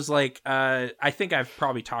me was like, I think I've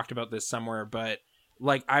probably talked about this somewhere, but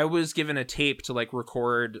like I was given a tape to like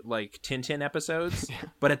record like Tintin episodes,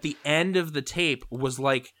 but at the end of the tape was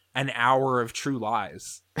like an hour of True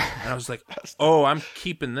Lies. And I was like, oh, I'm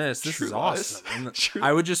keeping this. This True is Lies? awesome. And True-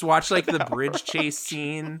 I would just watch like the bridge chase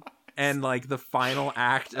scene and like the final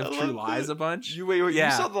act of I True love Lies that. a bunch. You wait, Yeah.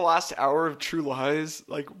 you saw the last hour of True Lies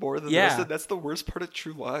like more than the Yeah. rest of that's the worst part of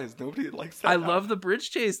True Lies. Nobody likes that. I love the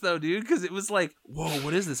bridge chase though, dude, because it was like, whoa,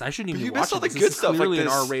 what is this? I shouldn't But even you watch missed all it. the This good is stuff, like clearly an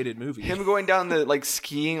this- R-rated movie. him going down the like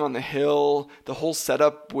skiing on the hill, the whole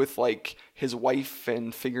setup with like his wife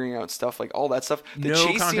and figuring out stuff, like all that stuff. The No chase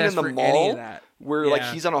scene in contest the for any mall of that. where like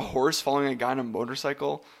Yeah. he's on a horse following a guy on a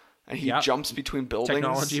motorcycle and he Yep. jumps between buildings.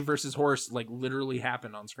 Technology versus horse like literally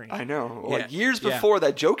happened on screen. I know. Yeah. Like years Yeah. before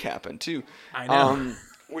that joke happened too. I know.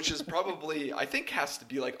 Which is probably I think has to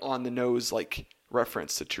be like on the nose like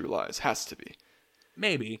reference to True Lies. Has to be.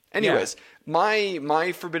 Maybe. Anyways,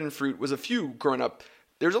 my forbidden fruit was a few growing up.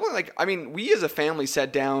 There's only like I mean, we as a family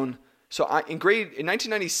sat down. So in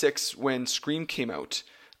 1996 when Scream came out,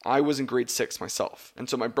 I was in grade 6 myself, and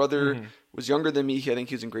so my brother was younger than me. I think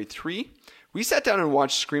he was in grade 3. We sat down and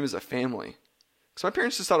watched Scream as a family. Because my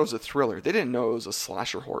parents just thought it was a thriller. They didn't know it was a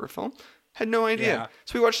slasher horror film. Had no idea. Yeah.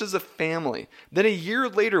 So we watched it as a family. Then a year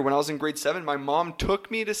later, when I was in grade 7, my mom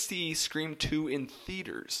took me to see Scream 2 in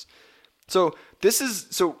theaters. So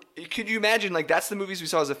could you imagine, like, that's the movies we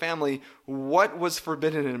saw as a family. What was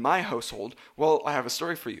forbidden in my household? Well, I have a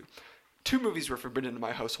story for you. 2 movies were forbidden in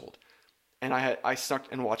my household. And I snuck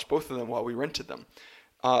and watched both of them while we rented them.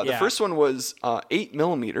 The Yeah. first one was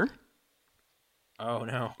 8mm Oh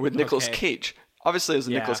no. with Nicolas Okay. Cage. Obviously, I was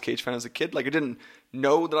a Yeah. Nicolas Cage fan as a kid. Like, I didn't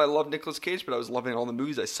know that I loved Nicolas Cage, but I was loving all the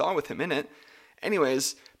movies I saw with him in it.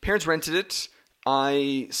 Anyways, parents rented it.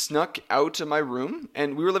 I snuck out of my room,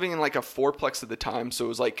 and we were living in like a 4-plex at the time, so it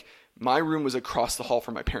was like my room was across the hall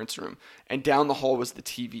from my parents' room, and down the hall was the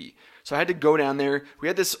TV. So I had to go down there. We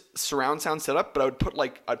had this surround sound set up, but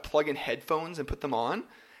I'd plug in headphones and put them on,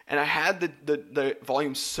 and I had the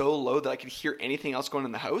volume so low that I could hear anything else going on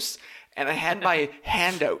in the house. and I had my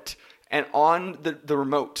hand out and on the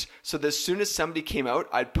remote. So that as soon as somebody came out,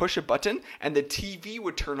 I'd push a button and the TV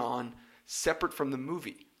would turn on separate from the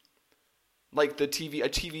movie. Like a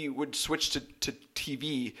TV would switch to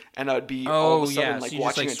TV, and I'd be all of a sudden like so you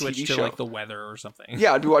watching just, a switch TV to show. like the weather or something.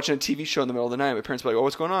 Yeah, I'd be watching a TV show in the middle of the night. My parents would be like, "Oh,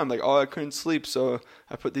 what's going on?" I'm like, "Oh, I couldn't sleep, so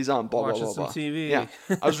I put these on." Blah Watching blah blah some blah. TV. Yeah,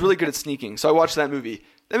 I was really good at sneaking, so I watched that movie.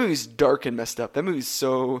 That movie's dark and messed up. That movie's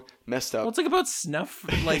so messed up. Well, it's like about snuff,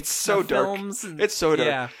 like It's so snuff dark. films and- It's so dark.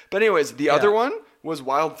 Yeah. But anyways, the other one was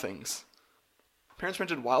Wild Things. Parents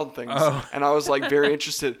rented Wild Things, and I was like very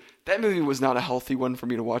interested. That movie was not a healthy one for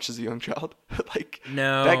me to watch as a young child. Like,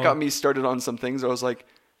 No. that got me started on some things. I was like,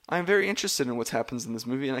 I'm very interested in what happens in this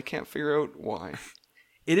movie, and I can't figure out why.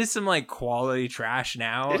 It is some like quality trash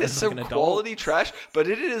now. It is as, some like, an adult. quality trash, but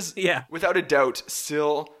it is, Yeah. without a doubt,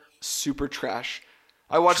 still super trash.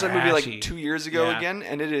 I watched that movie Trashy. like 2 years ago Yeah. again,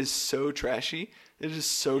 and it is so trashy. It is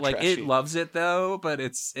so Like trashy. it loves it though, but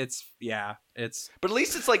it's But at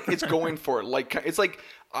least it's like it's going for it. Like it's like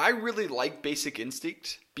I really like Basic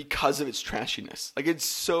Instinct because of its trashiness. Like it's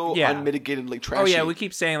so Yeah. unmitigatedly trashy. Oh yeah, we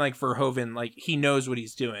keep saying like Verhoeven, like he knows what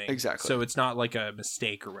he's doing. Exactly. So it's not like a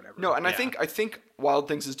mistake or whatever. No, and I Yeah. think Wild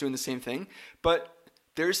Things is doing the same thing. But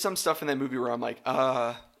there's some stuff in that movie where I'm like,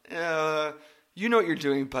 you know what you're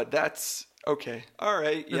doing, but that's okay. All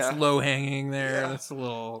right, yeah. That's low hanging there. Yeah. That's a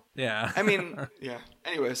little yeah. I mean, yeah.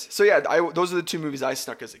 Anyways, so yeah, those are the two movies I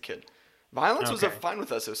snuck as a kid. Violence was Okay. fine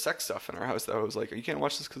with us. It was sex stuff in our house that I was like, you can't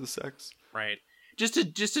watch this because of sex. Right. Just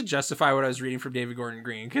to justify what I was reading from David Gordon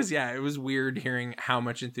Green, because yeah, it was weird hearing how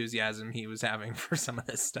much enthusiasm he was having for some of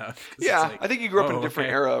this stuff. 'Cause it's Yeah, like, I think you grew up in a oh, different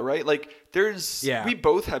okay. era, right? Like Yeah. we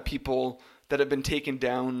both have people that have been taken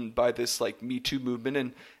down by this like Me Too movement,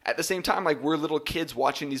 and at the same time, like we're little kids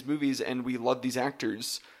watching these movies and we love these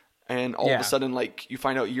actors, and all of Yeah. a sudden, like you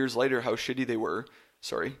find out years later how shitty they were.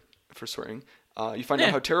 Sorry for swearing. You find out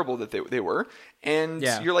how terrible that they were, and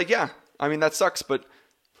Yeah. you're like, yeah, I mean that sucks, but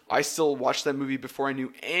I still watched that movie before I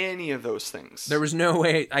knew any of those things. There was no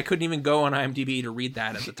way I couldn't even go on IMDb to read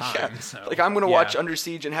that at the time. Yeah. So Like I'm gonna yeah. watch Under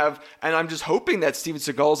Siege and I'm just hoping that Steven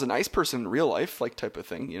Seagal's a nice person in real life, like type of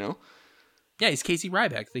thing, you know? Yeah, he's Casey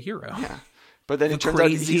Ryback, the hero. Yeah. But then The it turns out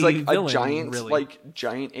crazy he's like a villain, giant, really.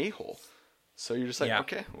 giant a-hole. So you're just like, Yeah.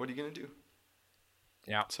 okay, what are you gonna do?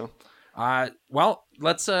 Yeah. So Well,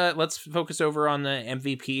 let's focus over on the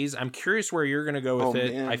MVPs. I'm curious where you're gonna go with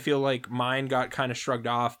it. Man. I feel like mine got kind of shrugged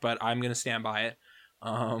off, but I'm gonna stand by it.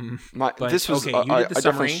 But, this was okay, you did I the definitely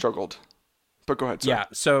summary. struggled. But go ahead. Sorry. Yeah,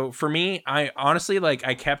 so for me, I honestly like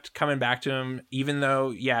I kept coming back to him, even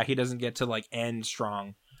though he doesn't get to like end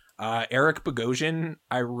strong. Eric Bogosian,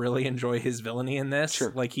 I really enjoy his villainy in this.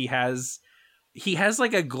 Sure. Like he has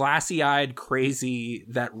like a glassy-eyed crazy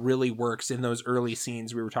that really works in those early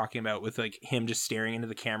scenes we were talking about with like him just staring into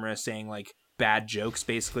the camera saying like bad jokes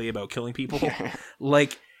basically about killing people.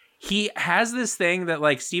 Like he has this thing that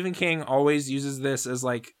like Stephen King always uses this as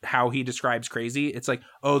like how he describes crazy. It's like,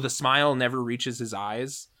 oh, the smile never reaches his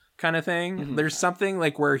eyes kind of thing. Mhm. There's something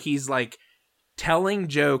like where he's like telling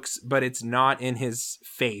jokes, but it's not in his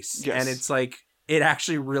face. Yes. And it's like, it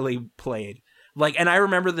actually really played. Like, and I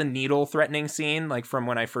remember the needle threatening scene, like from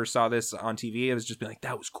when I first saw this on TV, it was just being like,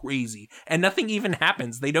 that was crazy. And nothing even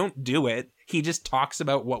happens. They don't do it. He just talks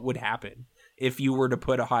about what would happen if you were to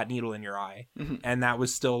put a hot needle in your eye. Mhm. And that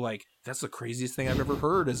was still like, that's the craziest thing I've ever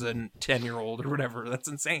heard as a 10-year-old or whatever. That's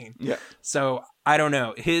insane. Yeah. So I don't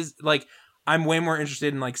know. His like, I'm way more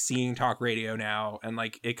interested in like seeing talk radio now, and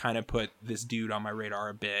like it kind of put this dude on my radar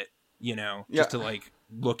a bit, you know, just Yeah. to like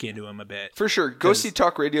look into him a bit. For sure. Go see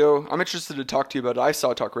Talk Radio. I'm interested to talk to you about it. I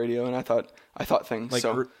saw Talk Radio and I thought things. Like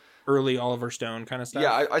so early Oliver Stone kind of stuff.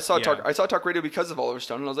 yeah, I saw Yeah. I saw Talk Radio because of Oliver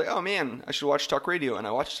Stone, and I was like, oh man, I should watch Talk Radio, and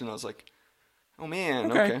I watched it, and I was like, oh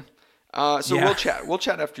man, Okay. okay. So Yeah. we'll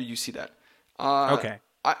chat after you see that. Okay.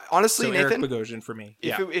 Honestly, So Nathan, Eric Bogosian for me.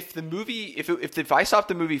 Yeah. if I stopped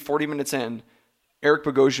the movie 40 minutes in, Eric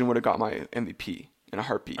Bogosian would have got my MVP in a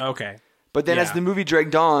heartbeat. Okay. But then as Yeah. the movie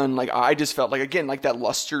dragged on, like I just felt like again like that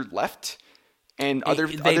luster left, and other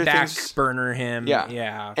They back things. burner him. Yeah.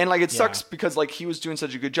 Yeah. And like it Yeah. sucks because like he was doing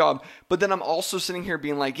such a good job. But then I'm also sitting here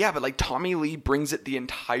being like, yeah, but like Tommy Lee brings it the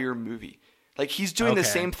entire movie. Like he's doing the Okay.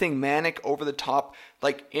 same thing, manic, over the top,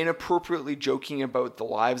 like inappropriately joking about the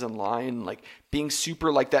lives online, like being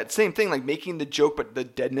super like that same thing, like making the joke but the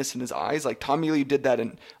deadness in his eyes. Like Tommy Lee did that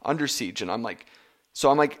in Under Siege, and I'm like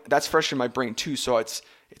that's fresh in my brain too. So it's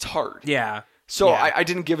hard. Yeah. So Yeah. I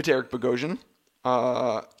didn't give it to Eric Bogosian.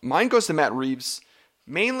 Mine goes to Matt Reeves,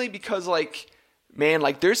 mainly because like, man,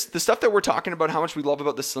 like there's the stuff that we're talking about, how much we love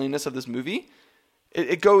about the silliness of this movie.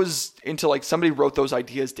 It goes into like somebody wrote those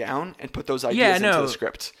ideas down and put those ideas into the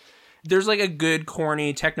script. there's like a good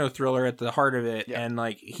corny techno thriller at the heart of it, and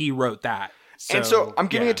like he wrote that. And so I'm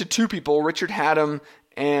giving it to two people, Richard Hatem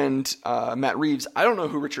and Matt Reeves. I don't know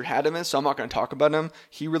who Richard Hatem is, so I'm not going to talk about him.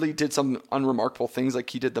 He really did some unremarkable things, like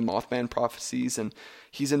he did the Mothman Prophecies, and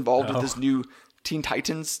he's involved with this new Teen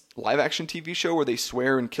Titans live-action TV show where they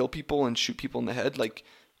swear and kill people and shoot people in the head. Like,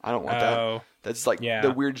 I don't want that. That's like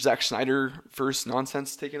the weird Zack Snyder verse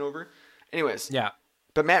nonsense taking over. Anyways. Yeah.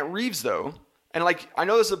 But Matt Reeves, though, and like, I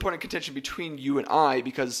know this is a point of contention between you and I,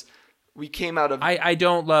 because we came out of... I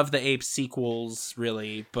don't love the Ape sequels,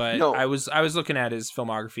 really, but I was looking at his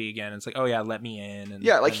filmography again. And it's like, oh yeah, Let Me In. And,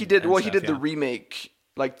 he did the remake,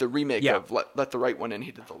 like the remake of Let the Right One In.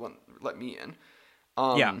 He did the Let Me In.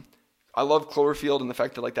 I love Cloverfield and the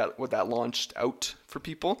fact that like what that launched out for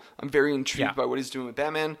people. I'm very intrigued by what he's doing with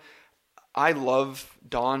Batman. I love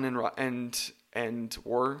Dawn and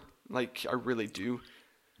War. Like, I really do.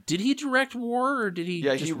 Did he direct War, or did he?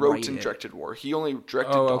 Yeah, he wrote and directed War. He only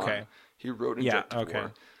directed Dawn. Okay. He wrote and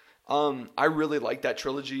directed War. I really like that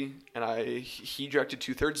trilogy, and he directed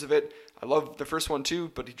 2/3 of it. I love the first one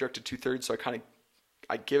too, but he directed 2/3, so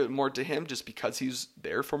I give it more to him just because he's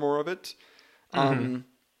there for more of it.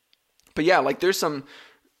 But yeah, like there's some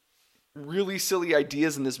really silly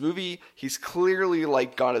ideas in this movie. He's clearly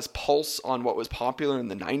like got his pulse on what was popular in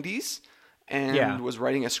the 90s and was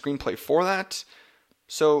writing a screenplay for that.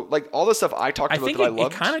 So like all the stuff I talked about that I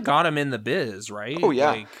loved. It kind of got him in the biz, right? Oh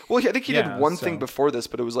yeah. Like, well, I think he did one thing before this,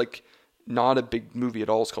 but it was like not a big movie at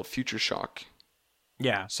all. It's called Future Shock.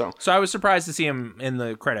 Yeah. So I was surprised to see him in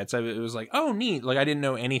the credits. It was like, oh, neat. Like I didn't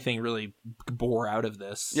know anything really bore out of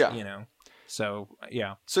this. Yeah. You know. So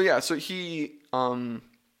yeah. So he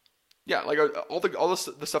like all the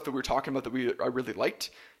stuff that we were talking about that I really liked,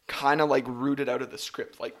 kind of like rooted out of the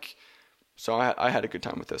script. Like, so I had a good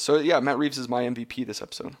time with this. So yeah, Matt Reeves is my MVP this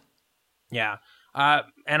episode. Yeah.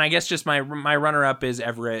 And I guess just my runner-up is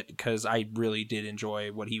Everett, because I really did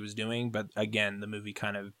enjoy what he was doing. But again, the movie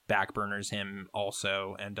kind of backburners him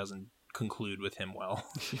also and doesn't conclude with him well.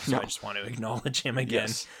 So I just want to acknowledge him again,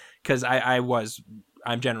 because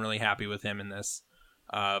I'm generally happy with him in this.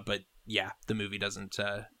 But yeah, the movie doesn't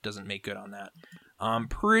make good on that.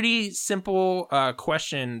 Pretty simple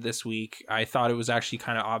question this week. I thought it was actually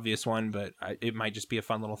kind of obvious one, but it might just be a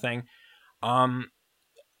fun little thing.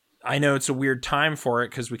 I know it's a weird time for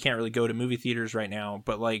it because we can't really go to movie theaters right now,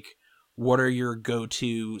 but like, what are your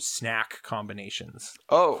go-to snack combinations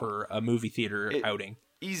for a movie theater outing?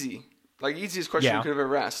 Easy. Like, easiest question you could have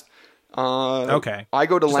ever asked. Okay. I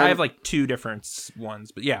go to I have like two different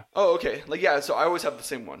ones, but yeah. Oh, okay. Like, yeah, so I always have the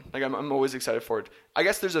same one. Like, I'm always excited for it. I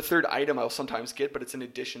guess there's a third item I'll sometimes get, but it's in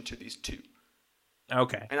addition to these two.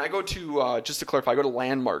 Okay. And I go to, just to clarify, I go to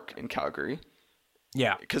Landmark in Calgary.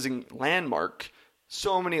 Yeah. Because in Landmark,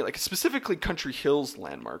 so many, like specifically Country Hills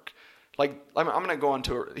Landmark. Like, I'm going to go on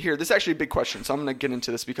to here. This is actually a big question, so I'm going to get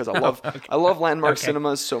into this because I love Landmark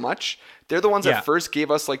Cinemas so much. They're the ones that first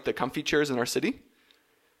gave us like the comfy chairs in our city.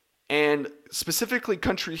 And specifically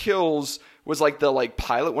Country Hills was like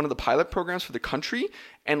one of the pilot programs for the country.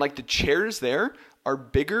 And like the chairs there are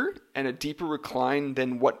bigger and a deeper recline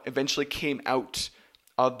than what eventually came out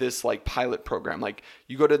of this like pilot program. Like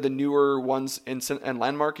you go to the newer ones in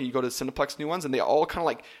Landmark and you go to Cineplex new ones, and they all kind of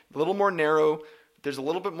like a little more narrow. There's a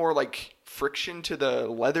little bit more like friction to the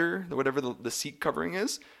leather, whatever the seat covering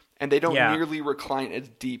is. And they don't nearly recline as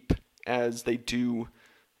deep as they do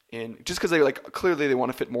just because they like clearly they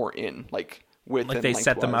want to fit more in like width, like they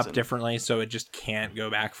set them up differently so it just can't go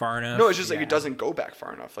back far enough. No, it's just like it doesn't go back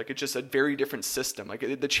far enough. Like it's just a very different system. Like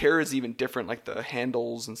the chair is even different, like the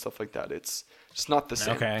handles and stuff like that. It's just not the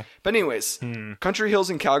same. Okay. But anyways, Country Hills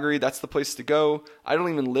in Calgary, that's the place to go. I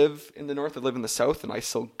don't even live in the north. I live in the south, and I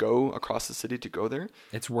still go across the city to go there.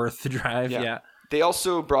 It's worth the drive. Yeah. They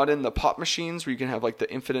also brought in the pop machines where you can have like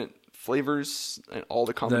the infinite flavors and all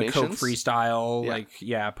the combinations. The Coke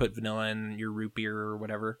Freestyle, put vanilla in your root beer or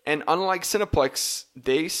whatever. And unlike Cineplex,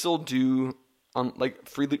 they still do like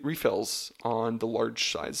free refills on the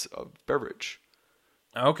large size of beverage.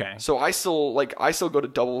 Okay. So I still go to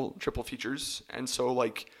double, triple features, and so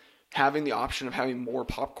like having the option of having more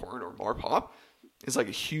popcorn or more pop is like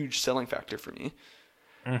a huge selling factor for me.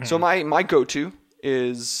 Mm-hmm. So my go-to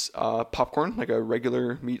is popcorn, like a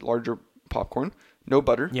regular meat, larger popcorn. No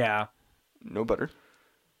butter. Yeah. No butter.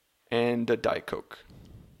 And a Diet Coke.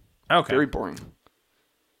 Okay. Very boring.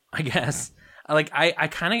 I guess. Like, I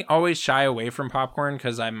kind of always shy away from popcorn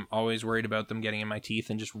because I'm always worried about them getting in my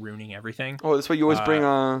teeth and just ruining everything. Oh, that's why you always bring...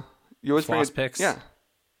 floss picks. Yeah.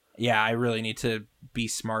 Yeah, I really need to be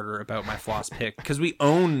smarter about my floss pick because we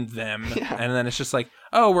owned them, and then it's just like,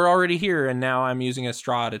 oh, we're already here, and now I'm using a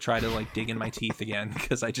straw to try to like dig in my teeth again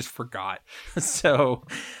because I just forgot. So,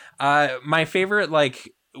 my favorite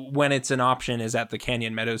like when it's an option is at the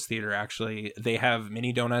Canyon Meadows Theater. Actually, they have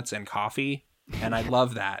mini donuts and coffee, and I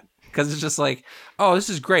love that because it's just like, oh, this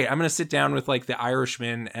is great. I'm gonna sit down with like the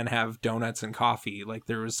Irishman and have donuts and coffee. Like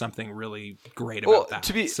there was something really great about that.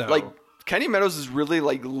 To be like. Canyon Meadows is really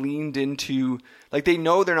like leaned into like they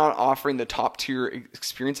know they're not offering the top tier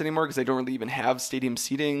experience anymore because they don't really even have stadium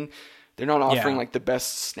seating. They're not offering like the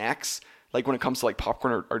best snacks like when it comes to like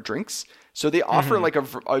popcorn or drinks. So they offer like a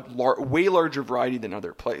way larger variety than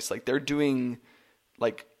other place. Like they're doing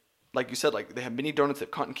like you said, like they have mini donuts, they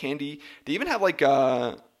have cotton candy. They even have like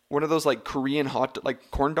one of those like Korean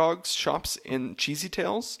like corn dogs shops in Cheesy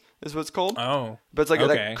Tales. Is what it's called. Oh, but it's like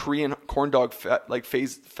that Korean corn dog fad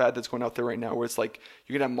that's going out there right now, where it's like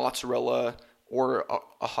you can have mozzarella or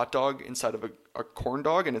a hot dog inside of a corn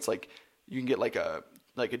dog, and it's like you can get like a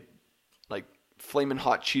flamin'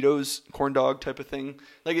 hot Cheetos corn dog type of thing.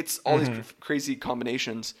 Like it's all these crazy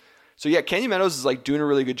combinations. So yeah, Canyon Meadows is like doing a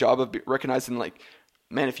really good job of recognizing like,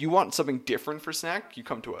 man, if you want something different for snack, you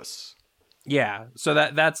come to us. Yeah, so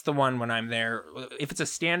that's the one when I'm there. If it's a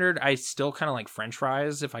standard, I still kind of like French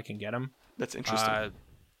fries if I can get them. That's interesting.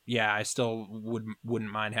 Yeah, I still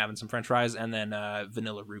wouldn't mind having some French fries, and then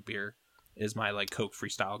vanilla root beer is my like Coke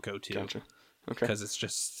Freestyle go-to. Gotcha. Okay. Because it's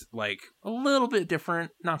just like a little bit different,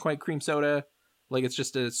 not quite cream soda. Like it's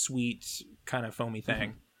just a sweet kind of foamy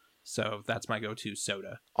thing. So that's my go-to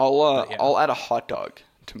soda. I'll add a hot dog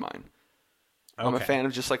to mine. Okay. I'm a fan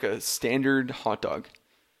of just like a standard hot dog.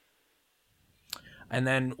 And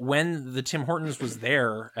then when the Tim Hortons was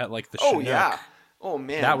there at like the Chinook, oh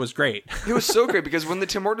man, that was great. It was so great because when the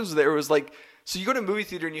Tim Hortons was there, it was like, so you go to a movie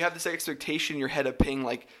theater and you have this expectation in your head of paying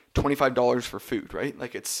like $25 for food, right?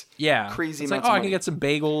 Like it's crazy. It's like, I can get some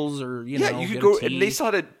bagels or you know, you could go. And they saw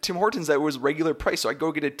it at Tim Hortons that was regular price, so I'd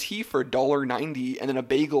go get a tea for $1.90 and then a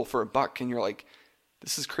bagel for $1, and you're like,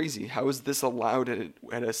 this is crazy. How is this allowed at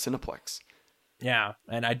a Cineplex? Yeah,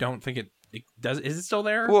 and I don't think it does. Is it still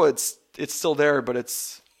there? Well, it's still there, but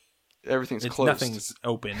everything's closed. Nothing's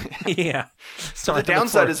open. Yeah. So the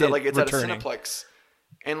downside is that like it's returning. At a Cineplex,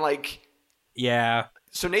 and like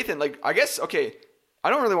So Nathan, like I guess okay, I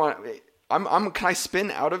don't really want. Can I spin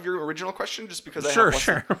out of your original question just because I have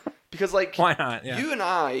sure. Because like why not? Yeah. You and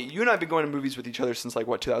I have been going to movies with each other since like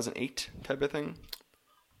what 2008 type of thing.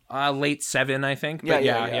 Late 7, I think. But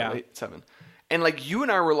yeah, late 7. And like you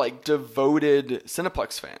and I were like devoted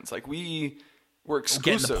Cineplex fans. Like we were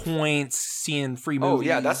exclusive. Getting the points, seeing free movies. Oh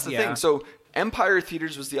yeah, that's the thing. So Empire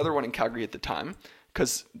Theaters was the other one in Calgary at the time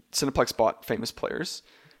because Cineplex bought Famous Players.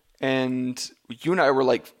 And you and I were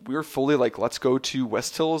like, we were fully like, let's go to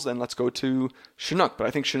West Hills and let's go to Chinook. But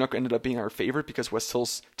I think Chinook ended up being our favorite because West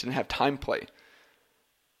Hills didn't have time play.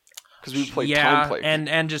 Because we played time play.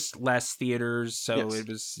 and just less theaters, so it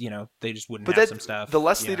was, they just wouldn't have some stuff. The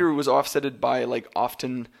less theater was offsetted by, like,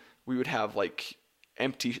 often we would have, like,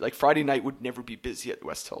 empty, like, Friday night would never be busy at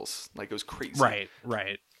West Hills. Like, it was crazy.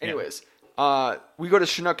 Right. Anyways, we go to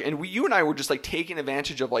Chinook, and you and I were just, like, taking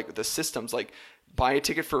advantage of, like, the systems, like, buy a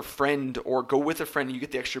ticket for a friend, or go with a friend and you get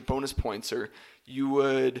the extra bonus points, or you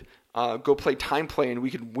would go play time play and we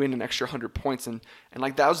could win an extra 100 points. And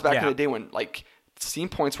like, that was back in the day when, like, Scene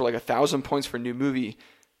points were like 1,000 points for a new movie.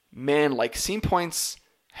 Man, like Scene points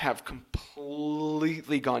have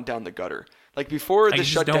completely gone down the gutter. Like before the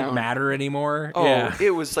shutdown, don't matter anymore. Oh,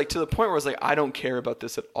 it was like to the point where I was like, I don't care about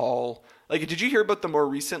this at all. Like, did you hear about the more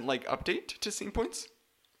recent like update to Scene points?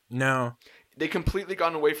 No. They completely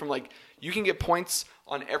gone away from like you can get points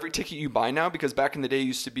on every ticket you buy now, because back in the day it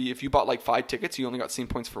used to be if you bought like 5 tickets, you only got Scene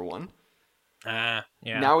points for 1. Yeah.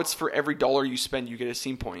 Now it's for every $1 you spend, you get a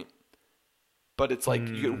Scene point. But it's like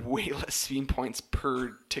you get way less Scene points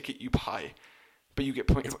per ticket you buy, but you get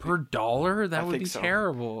points per $1. That would be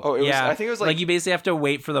terrible. Oh, I think it was like you basically have to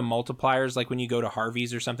wait for the multipliers. Like when you go to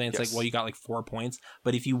Harvey's or something, it's like, well, you got like 4 points.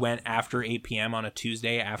 But if you went after 8 p.m. on a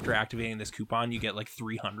Tuesday after activating this coupon, you get like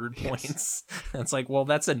 300 points. And it's like, well,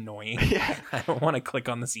 that's annoying. Yeah. I don't want to click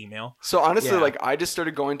on this email. So honestly, like I just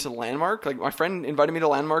started going to Landmark. Like my friend invited me to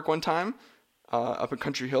Landmark one time up in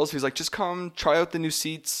Country Hills. He was like, just come try out the new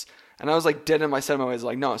seats. And I was like dead in my set of my ways,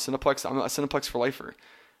 like, no, Cineplex, I'm a Cineplex for lifer.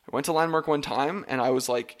 I went to Landmark one time and I was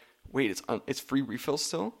like, wait, it's free refills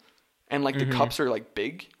still? And like the cups are like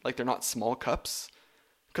big, like they're not small cups.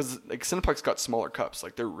 Because like Cineplex got smaller cups,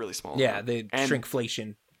 like they're really small. Yeah, they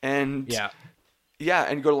shrinkflation. And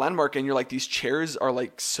and you go to Landmark and you're like, these chairs are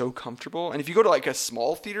like so comfortable. And if you go to like a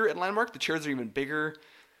small theater at Landmark, the chairs are even bigger.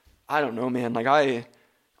 I don't know, man. Like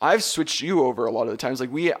I've switched you over a lot of the times. Like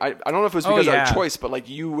I don't know if it was because of our choice, but like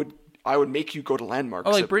I would make you go to Landmark.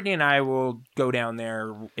 Oh, like Brittany and I will go down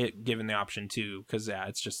there, given the option too, because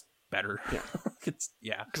it's just better.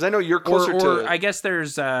 Yeah, because I know you're closer to. I guess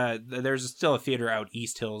there's still a theater out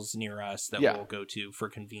East Hills near us that we'll go to for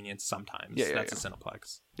convenience sometimes. That's a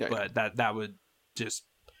Cineplex. But that would just,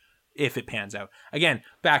 if it pans out again,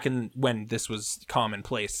 back in when this was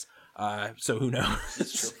commonplace. So who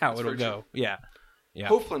knows how it'll go? Yeah.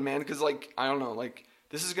 Hopefully, man, because like I don't know, like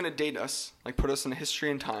this is gonna date us, like put us in history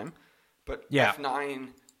and time. But F9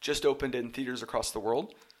 just opened in theaters across the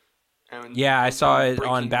world. And I saw it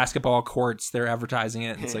on basketball courts. They're advertising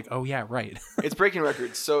it. And it's like, oh yeah, right. It's breaking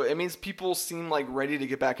records. So it means people seem like ready to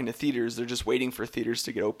get back into theaters. They're just waiting for theaters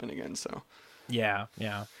to get open again. So yeah.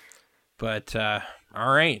 But all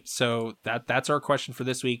right. So that's our question for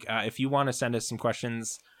this week. If you want to send us some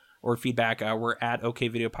questions or feedback, we're at OK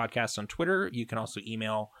Video Podcast on Twitter. You can also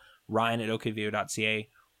email Ryan at okvideo.ca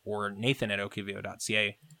or Nathan at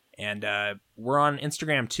okvideo.ca. And we're on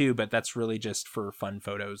Instagram too, but that's really just for fun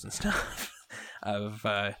photos and stuff of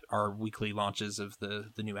our weekly launches of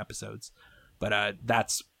the new episodes. But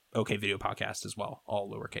that's OK Video Podcast as well,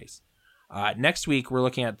 all lowercase. Next week, we're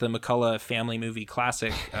looking at the McCullough family movie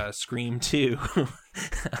classic, Scream 2,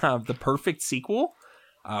 the perfect sequel.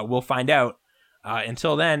 We'll find out.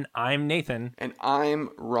 Until then, I'm Nathan. And I'm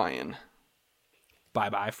Ryan.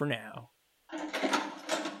 Bye-bye for now.